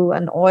woo-woo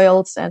and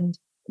oils and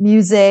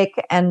music.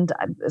 And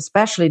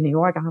especially in New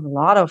York, I have a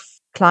lot of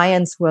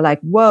clients who are like,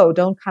 whoa,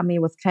 don't come me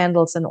with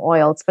candles and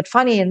oils. But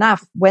funny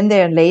enough, when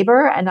they're in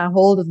labor and I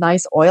hold a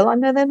nice oil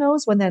under their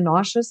nose, when they're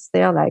nauseous,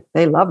 they're like,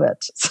 they love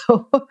it.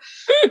 So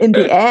in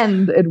the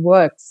end, it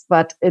works,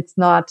 but it's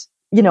not,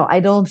 I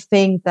don't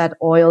think that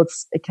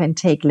oils can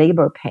take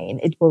labor pain.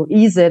 It will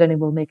ease it and it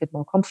will make it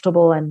more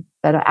comfortable and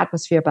better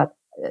atmosphere. But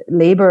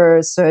labor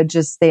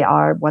surges, they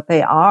are what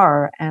they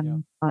are.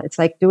 And it's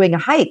like doing a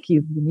hike.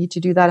 You need to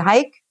do that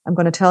hike. I'm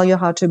going to tell you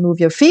how to move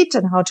your feet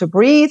and how to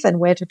breathe and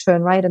where to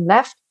turn right and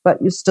left, but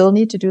you still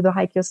need to do the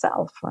hike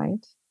yourself,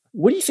 right?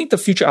 What do you think the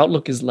future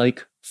outlook is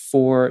like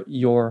for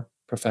your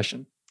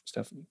profession,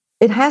 Stephanie?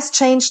 It has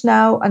changed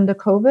now under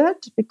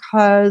COVID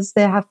because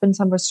there have been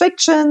some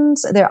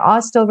restrictions. There are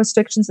still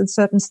restrictions in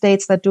certain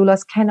states that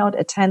doulas cannot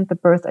attend the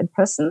birth in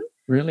person.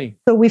 Really?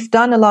 So we've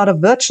done a lot of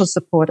virtual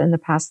support in the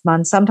past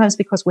month, sometimes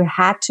because we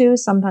had to,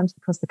 sometimes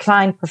because the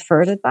client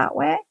preferred it that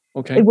way.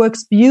 Okay. It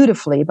works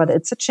beautifully, but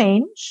it's a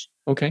change.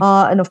 Okay.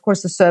 And of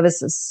course, the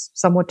service is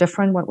somewhat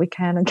different, what we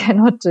can and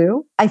cannot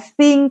do. I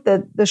think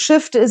that the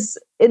shift is,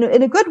 in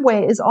a good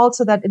way, is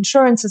also that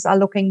insurances are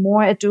looking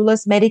more at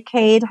doulas.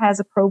 Medicaid has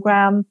a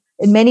program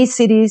in many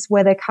cities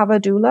where they cover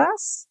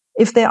doulas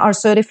if they are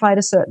certified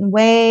a certain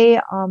way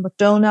with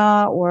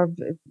DONA, or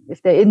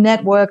if they're in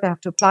network, they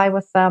have to apply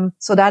with them.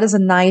 So that is a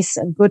nice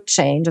and good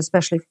change,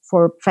 especially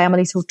for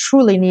families who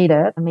truly need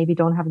it and maybe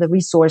don't have the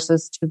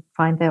resources to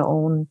find their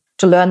own,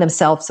 to learn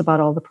themselves about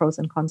all the pros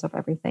and cons of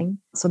everything.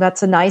 So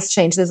that's a nice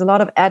change. There's a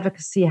lot of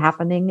advocacy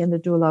happening in the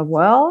doula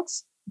world.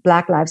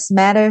 Black Lives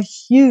Matter,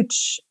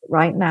 huge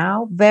right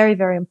now, very,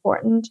 very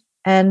important.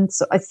 And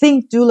so I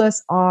think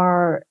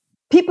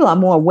people are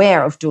more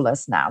aware of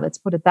doulas now. Let's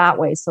put it that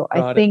way. So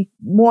I think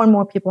more and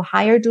more people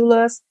hire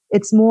doulas.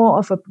 It's more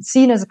of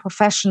seen as a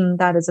profession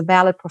that is a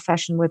valid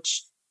profession,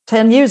 which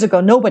 10 years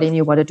ago, nobody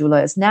knew what a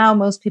doula is. Now,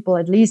 most people,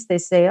 at least they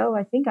say, oh,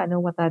 I think I know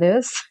what that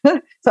is. So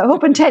I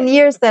hope in 10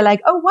 years, they're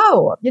like, oh,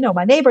 wow,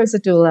 my neighbor is a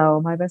doula,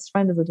 or my best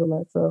friend is a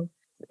doula. So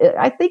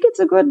I think it's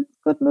a good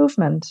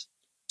movement.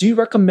 Do you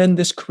recommend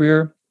this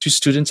career to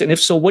students? And if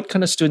so, what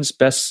kind of students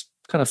best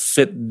kind of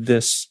fit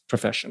this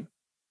profession?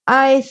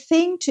 I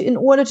think in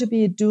order to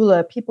be a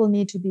doula, people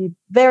need to be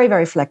very,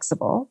 very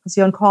flexible, because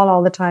you're on call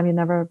all the time. You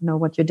never know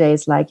what your day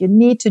is like. You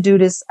need to do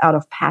this out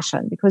of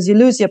passion, because you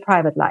lose your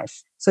private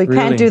life. So you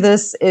can't do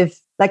this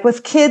like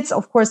with kids.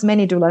 Of course,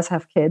 many doulas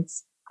have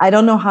kids. I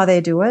don't know how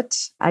they do it.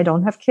 I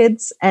don't have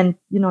kids. And,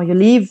 you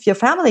leave your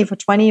family for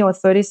 20 or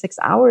 36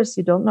 hours.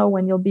 You don't know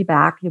when you'll be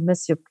back. You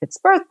miss your kid's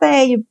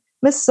birthday. You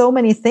miss so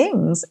many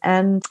things,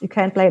 and you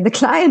can't blame the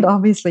client.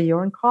 Obviously,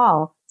 you're on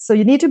call. So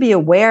you need to be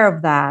aware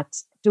of that.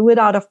 Do it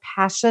out of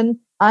passion.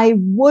 I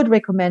would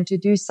recommend to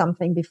do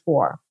something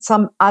before,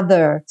 some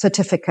other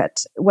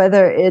certificate,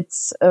 whether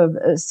it's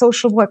a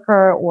social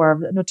worker or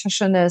a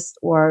nutritionist,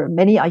 or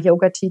many are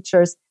yoga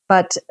teachers.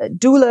 But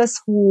doulas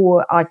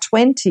who are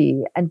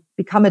 20 and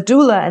become a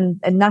doula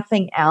and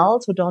nothing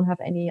else, who don't have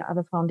any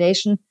other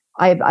foundation,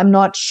 I'm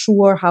not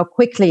sure how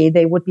quickly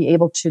they would be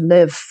able to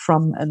live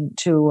from and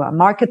to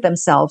market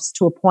themselves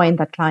to a point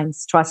that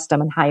clients trust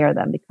them and hire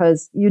them,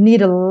 because you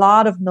need a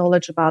lot of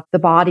knowledge about the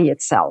body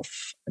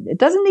itself. It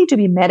doesn't need to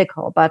be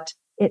medical, but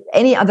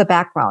any other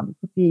background. It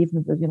could be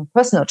even,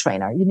 personal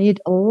trainer. You need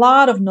a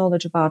lot of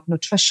knowledge about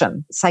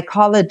nutrition,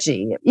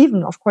 psychology,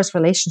 even, of course,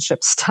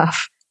 relationship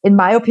stuff. In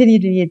my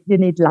opinion, you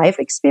need life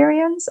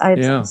experience.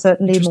 I'm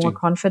certainly more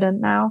confident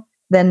now.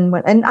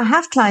 And I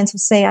have clients who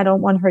say, I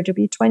don't want her to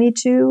be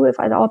 22 if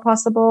at all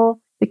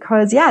possible,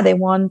 because they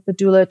want the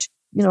doula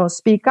to,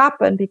 speak up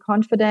and be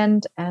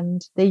confident,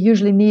 and they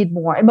usually need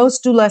more. And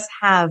most doulas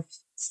have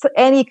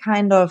any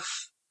kind of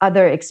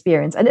other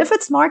experience. And if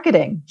it's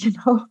marketing,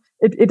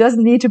 it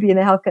doesn't need to be in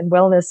the health and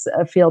wellness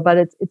field, but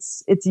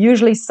it's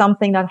usually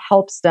something that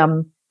helps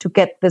them to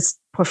get this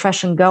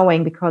profession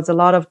going, because a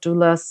lot of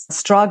doulas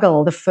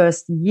struggle the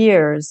first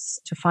years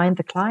to find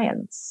the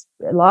clients.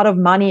 A lot of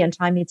money and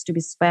time needs to be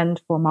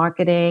spent for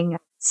marketing,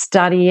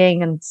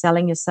 studying and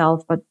selling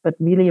yourself, but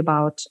really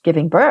about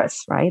giving birth,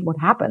 right? What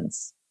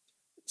happens?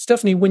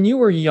 Stephanie, when you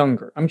were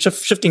younger, I'm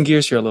shifting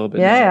gears here a little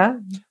bit. Yeah.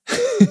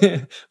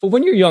 But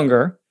when you're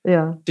younger,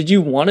 yeah, did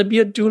you want to be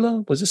a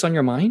doula? Was this on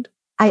your mind?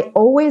 I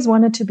always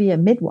wanted to be a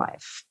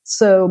midwife.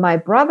 So my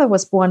brother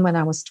was born when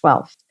I was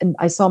 12, and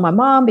I saw my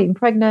mom being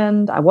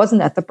pregnant. I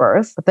wasn't at the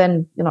birth, but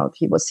then,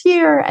 he was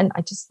here, and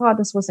I just thought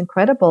this was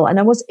incredible. And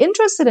I was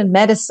interested in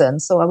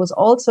medicine. So I was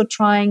also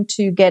trying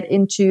to get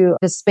into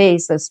the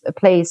space as a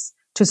place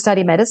to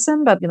study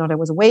medicine, but, there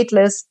was a wait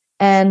list.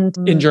 And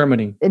in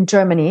Germany.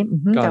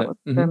 Mm-hmm, Got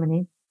it.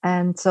 Germany.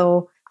 And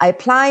so I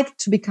applied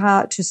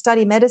to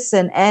study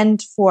medicine and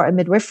for a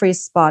midwifery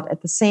spot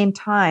at the same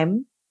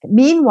time.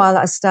 Meanwhile,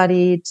 I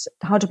studied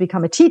how to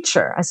become a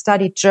teacher. I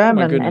studied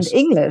German and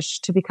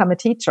English to become a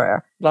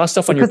teacher. A lot of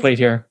stuff on your plate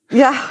here.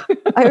 Yeah.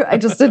 I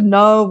just didn't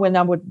know when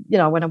I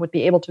would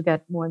be able to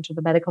get more into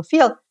the medical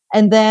field.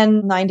 And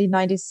then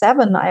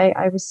 1997,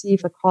 I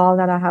received a call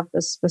that I have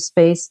this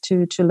space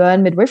to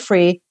learn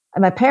midwifery.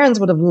 And my parents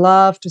would have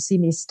loved to see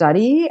me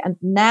study. And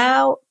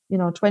now,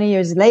 20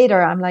 years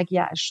later, I'm like,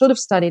 I should have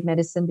studied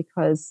medicine,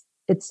 because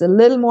it's a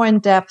little more in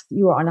depth.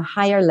 You are on a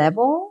higher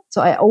level.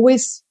 So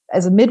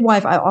as a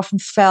midwife, I often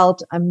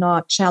felt I'm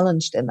not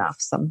challenged enough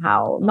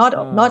somehow.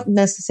 Not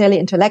necessarily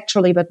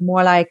intellectually, but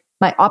more like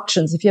my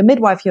options. If you're a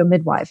midwife, you're a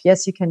midwife.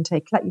 Yes, you can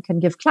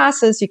give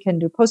classes, you can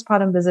do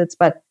postpartum visits,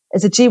 but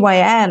as a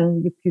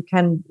GYN, you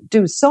can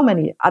do so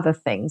many other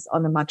things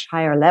on a much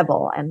higher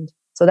level. And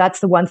so that's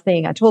the one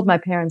thing I told my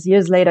parents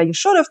years later, you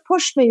should have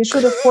pushed me, you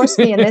should have forced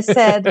me. And they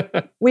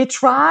said, we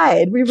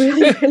tried, we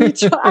really, really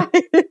tried.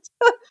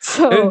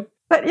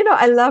 But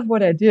I love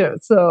what I do.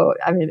 So,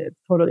 it's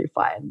totally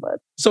fine. But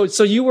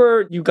so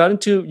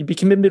you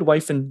became a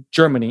midwife in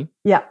Germany.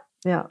 Yeah.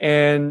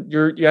 And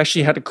you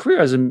actually had a career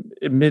as a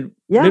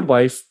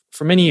midwife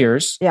for many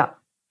years. Yeah.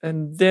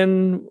 And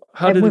then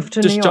how did I moved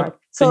to New York?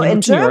 So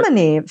in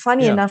Germany,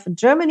 funny enough, in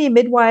Germany,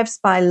 midwives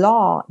by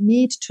law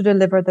need to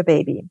deliver the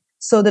baby.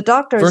 So the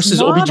doctor versus is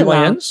not OBGYNs?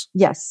 allowed,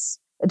 yes.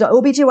 The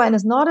OBGYN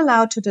is not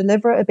allowed to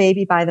deliver a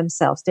baby by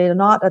themselves. They are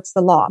not, that's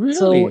the law. Really?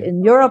 So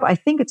in Europe, I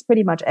think it's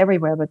pretty much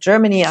everywhere, but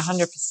Germany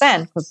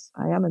 100%, because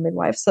I am a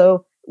midwife.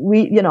 So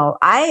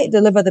I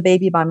deliver the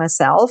baby by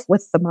myself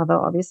with the mother.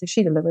 Obviously,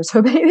 she delivers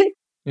her baby.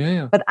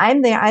 Yeah. But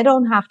I'm there. I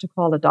don't have to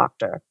call a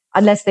doctor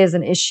unless there's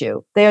an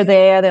issue. They're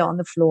there. They're on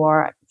the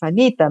floor if I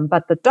need them.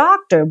 But the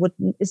doctor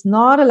is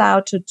not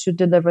allowed to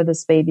deliver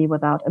this baby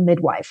without a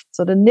midwife.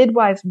 So the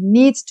midwife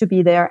needs to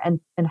be there and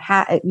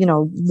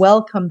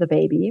welcome the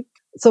baby.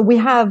 So we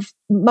have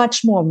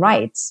much more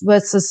rights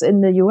versus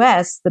in the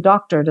US, the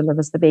doctor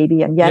delivers the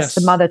baby. And yes,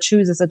 the mother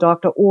chooses a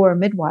doctor or a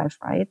midwife,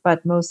 right?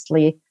 But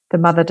mostly the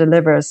mother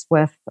delivers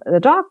with the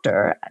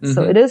doctor. Mm-hmm.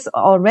 So it is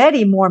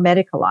already more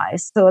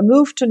medicalized. So I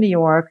moved to New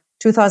York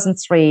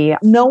 2003,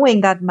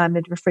 knowing that my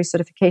midwifery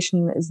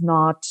certification is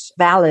not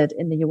valid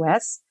in the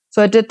US.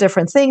 So I did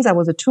different things. I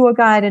was a tour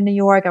guide in New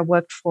York. I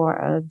worked for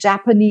a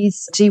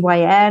Japanese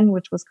GYN,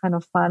 which was kind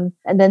of fun.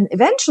 And then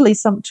eventually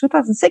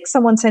 2006,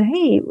 someone said,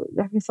 hey,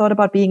 have you thought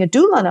about being a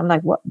doula? And I'm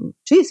like, what?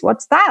 Geez,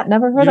 what's that?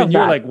 Never heard of that.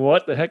 You're like,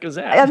 what the heck is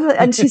that?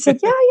 And she said,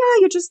 yeah,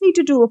 you just need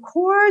to do a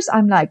course.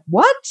 I'm like,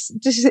 what?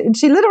 And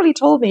she literally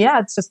told me,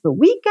 it's just the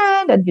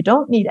weekend and you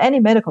don't need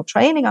any medical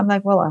training. I'm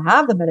like, well, I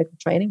have the medical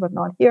training, but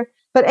not here.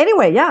 But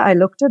anyway, I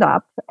looked it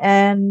up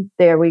and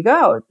there we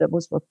go. That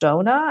was with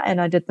Dona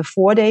and I did the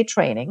 4-day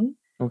training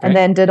and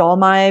then did all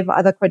my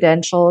other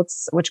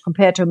credentials, which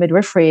compared to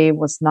midwifery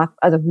was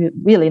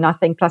really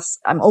nothing. Plus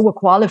I'm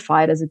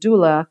overqualified as a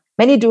doula.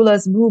 Many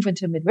doulas move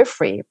into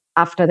midwifery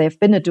after they've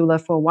been a doula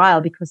for a while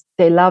because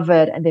they love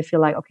it and they feel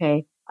like,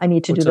 okay, I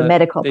need to do the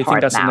medical part now. They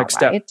think that's the next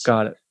step.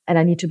 Got it. And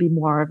I need to be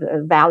more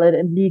valid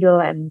and legal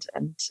and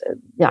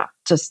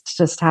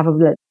just have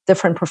a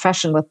different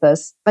profession with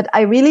this. But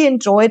I really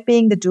enjoyed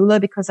being the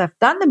doula because I've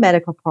done the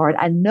medical part.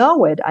 I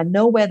know it. I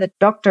know where the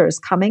doctor is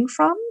coming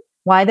from,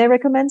 why they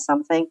recommend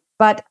something.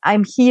 But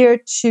I'm here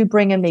to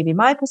bring in maybe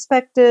my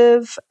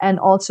perspective and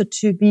also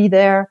to be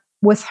there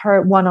with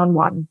her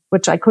one-on-one,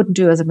 which I couldn't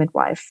do as a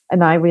midwife.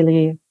 And I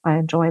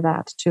enjoy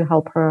that, to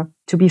help her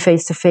to be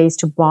face-to-face,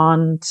 to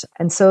bond.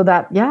 And so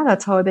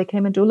that's how I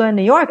became a doula in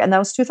New York. And that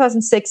was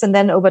 2006. And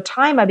then over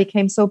time, I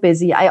became so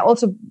busy. I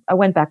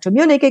went back to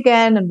Munich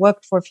again and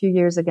worked for a few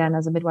years again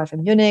as a midwife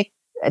in Munich.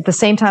 At the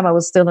same time, I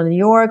was still in New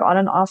York on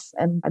and off.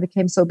 And I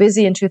became so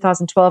busy in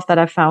 2012 that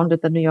I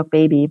founded the New York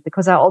Baby,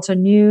 because I also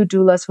knew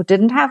doulas who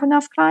didn't have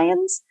enough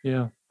clients.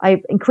 Yeah. I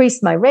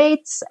increased my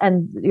rates,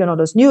 and,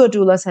 those newer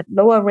doulas had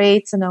lower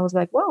rates. And I was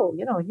like, whoa,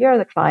 here are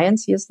the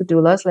clients. Here's the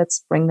doulas.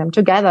 Let's bring them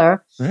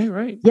together.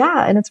 Right.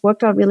 Yeah. And it's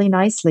worked out really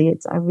nicely.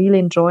 I really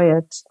enjoy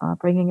it,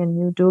 bringing in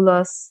new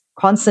doulas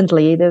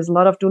constantly. There's a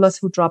lot of doulas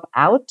who drop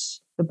out.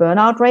 The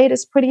burnout rate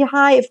is pretty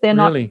high if they're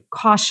not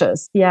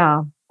cautious.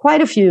 Yeah. Quite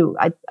a few.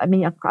 I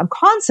mean, I'm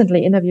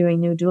constantly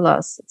interviewing new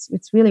doulas.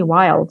 It's really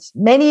wild.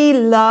 Many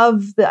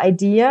love the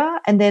idea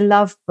and they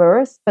love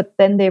birth, but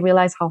then they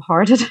realize how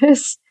hard it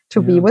is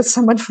to be with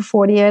someone for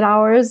 48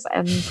 hours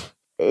and,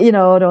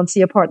 don't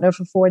see a partner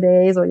for 4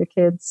 days, or your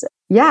kids.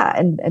 Yeah.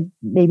 And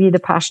maybe the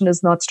passion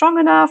is not strong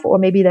enough, or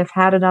maybe they've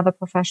had another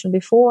profession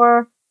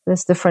before.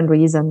 There's different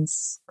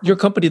reasons. Your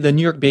company, the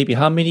New York Baby,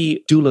 how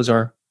many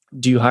doulas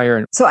do you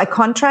hire? So I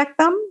contract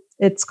them.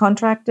 It's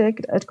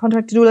contracted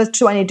doulas,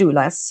 20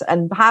 doulas,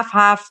 and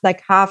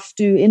half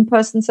do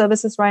in-person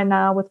services right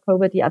now with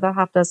COVID. The other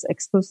half does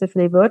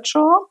exclusively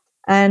virtual.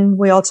 And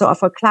we also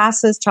offer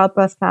classes,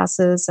 childbirth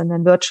classes, and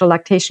then virtual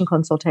lactation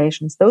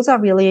consultations. Those are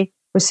really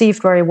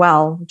received very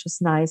well, which is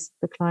nice.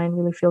 The client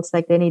really feels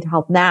like they need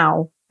help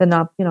now, then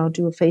not,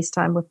 do a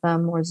FaceTime with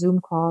them or a Zoom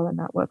call, and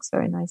that works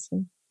very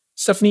nicely.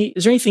 Stephanie,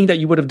 is there anything that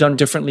you would have done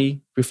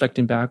differently,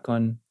 reflecting back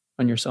on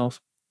yourself?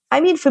 I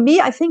mean, for me,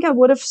 I think I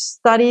would have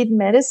studied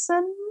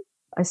medicine.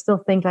 I still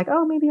think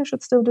maybe I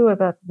should still do it,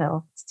 but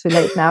no, it's too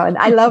late now. And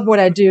I love what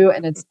I do.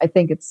 And I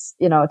think it's,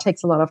 it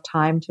takes a lot of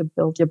time to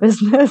build your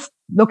business.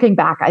 Looking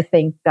back, I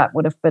think that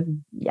would have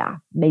been,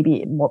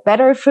 maybe more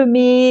better for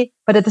me.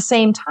 But at the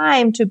same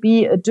time, to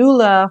be a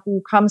doula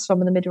who comes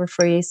from the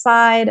midwifery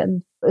side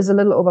and is a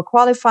little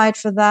overqualified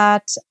for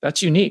that.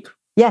 That's unique.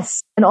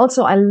 Yes. And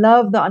also I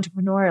love the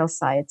entrepreneurial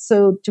side.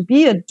 So to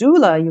be a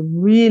doula,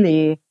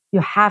 you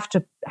have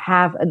to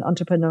have an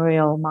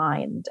entrepreneurial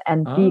mind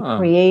and be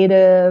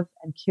creative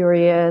and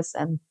curious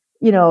and,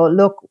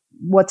 look,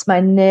 what's my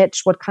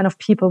niche? What kind of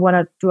people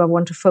do I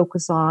want to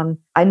focus on?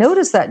 I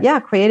noticed that,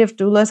 creative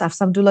doulas. I have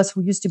some doulas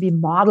who used to be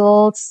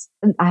models.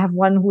 And I have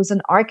one who's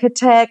an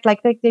architect.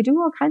 They do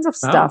all kinds of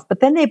stuff, but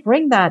then they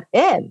bring that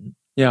in.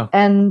 Yeah.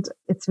 And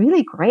it's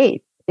really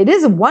great. It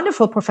is a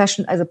wonderful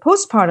profession as a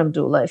postpartum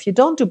doula. If you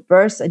don't do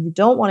births and you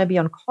don't want to be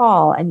on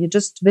call and you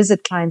just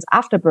visit clients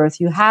after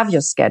birth, you have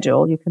your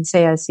schedule. You can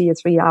say, I see you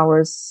 3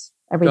 hours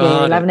every day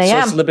at 11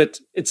 a.m. So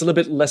it's a little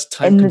bit less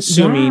time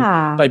consuming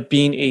by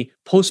being a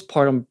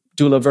postpartum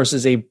doula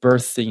versus a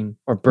birthing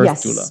or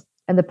birth doula.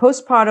 And the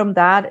postpartum,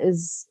 that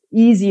is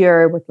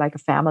easier with a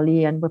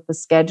family and with the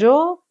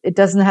schedule. It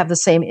doesn't have the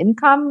same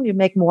income. You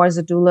make more as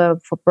a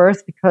doula for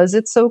birth because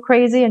it's so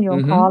crazy and you're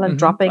on call and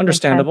dropping.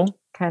 Understandable.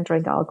 Can't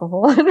drink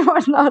alcohol and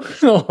whatnot.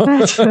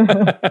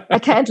 I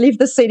can't leave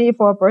the city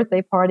for a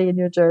birthday party in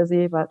New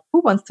Jersey, but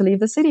who wants to leave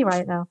the city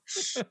right now?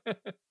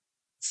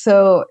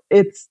 So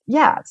it's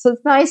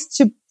nice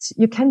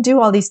you can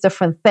do all these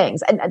different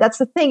things. And that's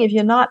the thing, if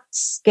you're not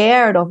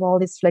scared of all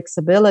this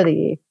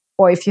flexibility,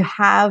 or if you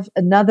have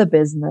another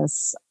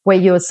business where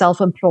you're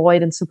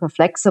self-employed and super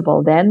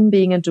flexible, then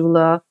being a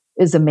doula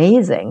is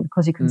amazing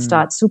because you can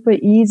start super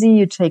easy.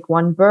 You take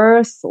one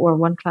birth or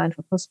one client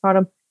for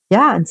postpartum.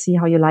 And see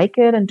how you like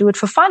it and do it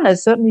for fun.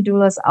 There's certainly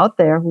doulas out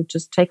there who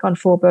just take on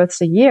 4 births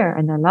a year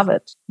and I love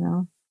it.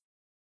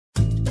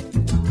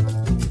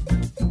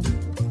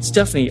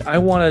 Stephanie, I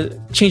want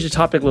to change the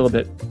topic a little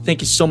bit. Thank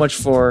you so much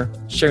for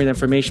sharing the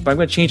information, but I'm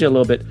going to change it a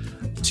little bit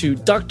to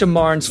Dr.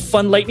 Marn's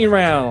Fun Lightning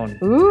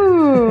Round.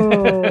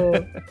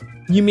 Ooh.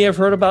 You may have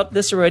heard about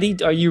this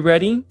already. Are you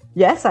ready?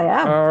 Yes, I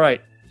am. All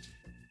right.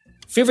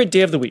 Favorite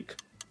day of the week?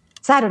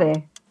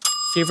 Saturday.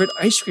 Favorite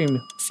ice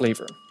cream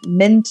flavor?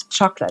 Mint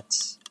chocolate.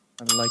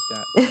 I like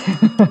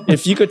that.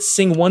 If you could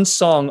sing one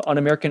song on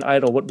American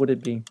Idol, what would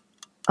it be?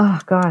 Oh,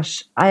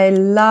 gosh. I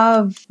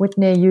love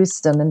Whitney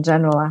Houston in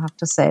general, I have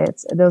to say.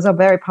 Those are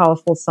very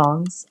powerful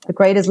songs. The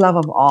Greatest Love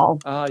of All.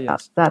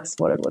 Yes. That's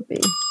what it would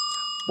be.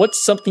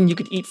 What's something you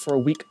could eat for a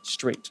week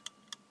straight?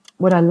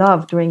 What I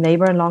love during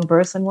labor and long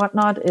births and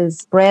whatnot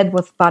is bread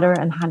with butter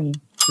and honey.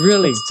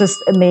 Really? It's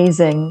just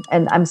amazing.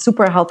 And I'm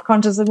super health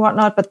conscious and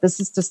whatnot, but this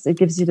is it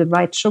gives you the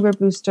right sugar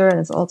booster and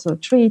it's also a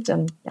treat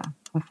and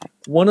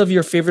perfect. One of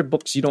your favorite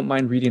books you don't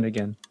mind reading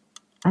again?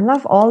 I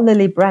love all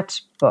Lily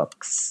Brett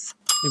books.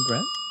 Lily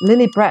Brett?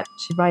 Lily Brett.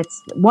 She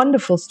writes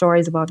wonderful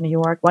stories about New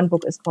York. One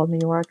book is called New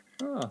York.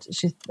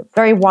 She's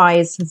very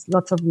wise, has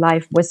lots of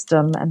life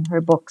wisdom, and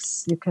her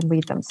books, you can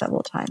read them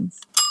several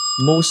times.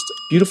 most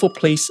beautiful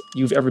place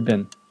you've ever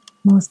been?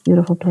 Most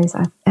beautiful place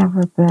I've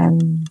ever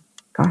been.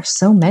 Gosh,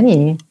 so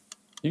many.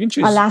 You can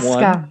choose Alaska.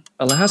 one.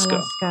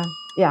 Alaska.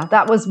 Yeah,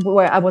 that was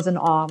where I was in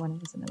awe when I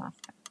was in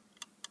Alaska.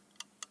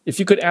 If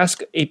you could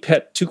ask a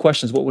pet 2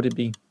 questions, what would it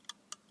be?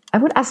 I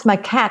would ask my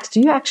cat,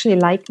 do you actually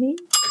like me?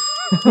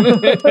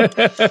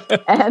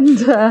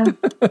 And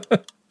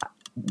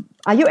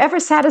are you ever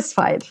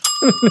satisfied?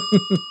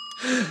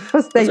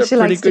 Because she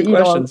likes to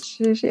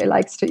eat she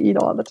likes to eat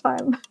all the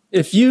time.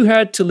 If you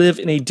had to live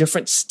in a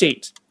different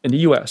state in the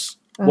US,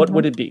 what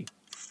would it be?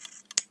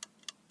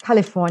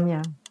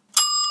 California.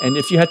 And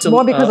if you had to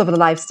more because of the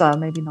lifestyle,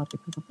 maybe not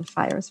because of the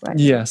fires, right?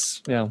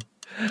 Yes, yeah.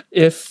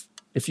 If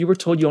you were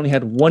told you only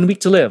had 1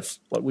 week to live,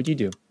 what would you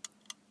do?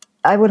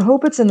 I would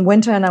hope it's in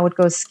winter and I would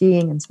go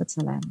skiing in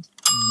Switzerland.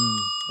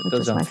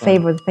 Which is my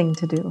favorite thing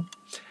to do.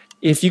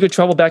 If you could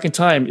travel back in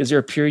time, is there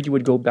a period you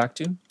would go back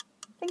to?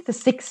 I think the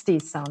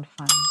 60s sound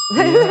fun.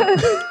 Yeah.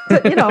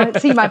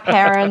 See my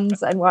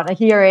parents and whatnot,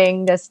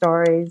 hearing their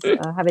stories,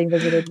 having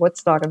visited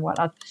Woodstock and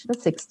whatnot. The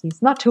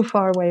 60s, not too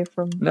far away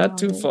from. Not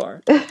too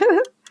far.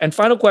 And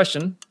final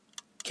question,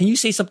 can you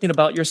say something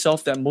about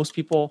yourself that most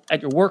people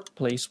at your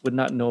workplace would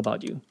not know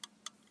about you?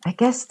 I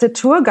guess the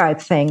tour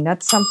guide thing,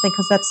 that's something,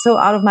 because that's so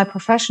out of my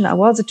profession. I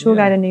was a tour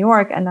guide in New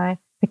York and I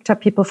picked up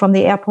people from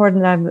the airport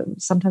and I've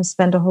sometimes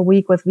spent a whole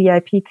week with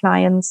VIP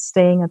clients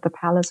staying at the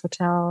Palace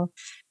Hotel.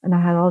 And I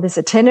had all this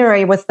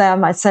itinerary with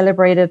them. I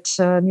celebrated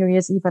New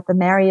Year's Eve at the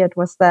Marriott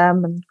with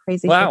them and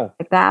crazy things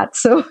like that.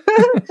 So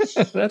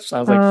that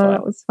sounds like fun.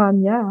 It was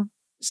fun, yeah.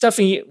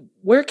 Stephanie,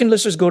 where can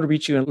listeners go to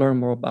reach you and learn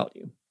more about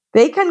you?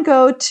 They can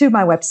go to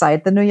my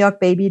website,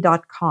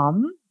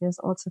 thenewyorkbaby.com. There's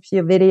also a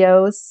few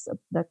videos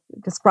that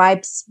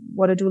describes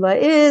what a doula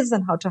is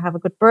and how to have a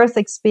good birth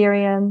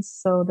experience.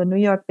 So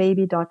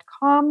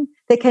thenewyorkbaby.com.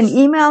 They can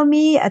email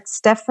me at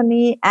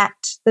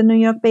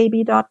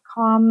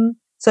stephanie@thenewyorkbaby.com.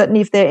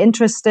 Certainly, if they're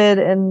interested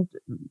in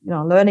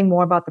learning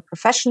more about the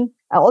profession.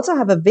 I also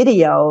have a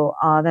video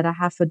that I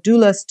have for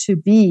doulas to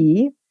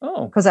be.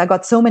 Oh. Because I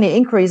got so many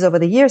inquiries over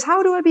the years.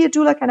 How do I be a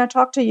doula? Can I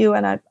talk to you?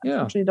 And I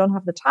unfortunately don't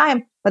have the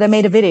time. But I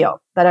made a video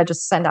that I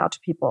just sent out to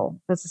people.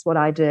 This is what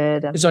I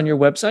did. And it's on your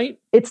website?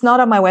 It's not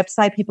on my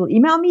website. People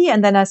email me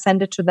and then I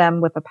send it to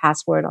them with a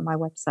password on my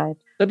website.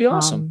 That'd be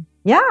awesome.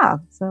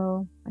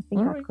 So I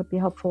think that could be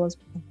helpful as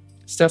well.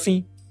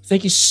 Stephanie,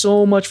 thank you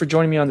so much for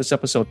joining me on this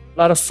episode. A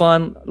lot of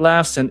fun,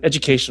 laughs, and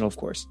educational, of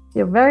course.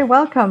 You're very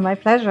welcome. My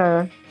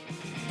pleasure.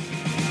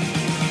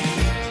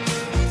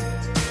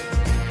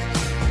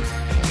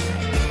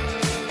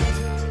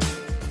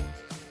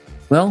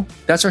 Well,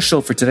 that's our show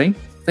for today.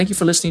 Thank you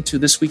for listening to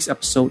this week's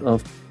episode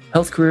of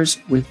Health Careers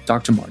with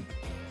Dr. Martin.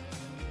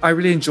 I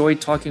really enjoyed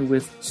talking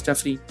with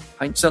Stephanie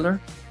Heinzeler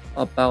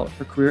about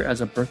her career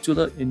as a birth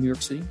doula in New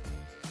York City.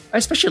 I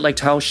especially liked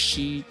how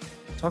she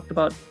talked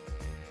about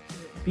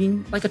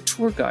being like a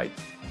tour guide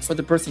for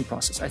the birthing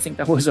process. I think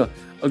that was a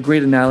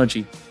great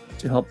analogy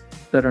to help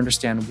better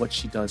understand what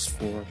she does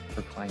for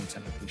her clients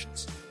and her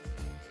patients.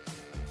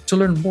 To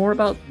learn more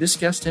about this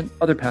guest and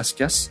other past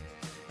guests,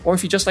 or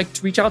if you'd just like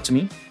to reach out to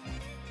me,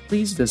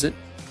 please visit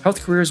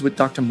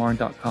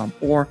healthcareerswithdrmartin.com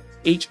or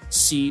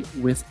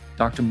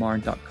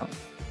hcwithdrmartin.com.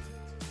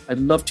 I'd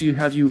love to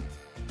have you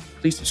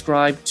please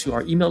subscribe to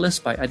our email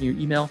list by adding your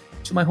email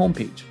to my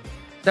homepage.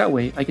 That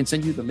way, I can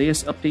send you the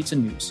latest updates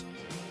and news.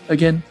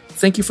 Again,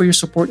 thank you for your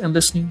support and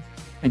listening,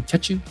 and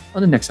catch you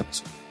on the next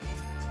episode.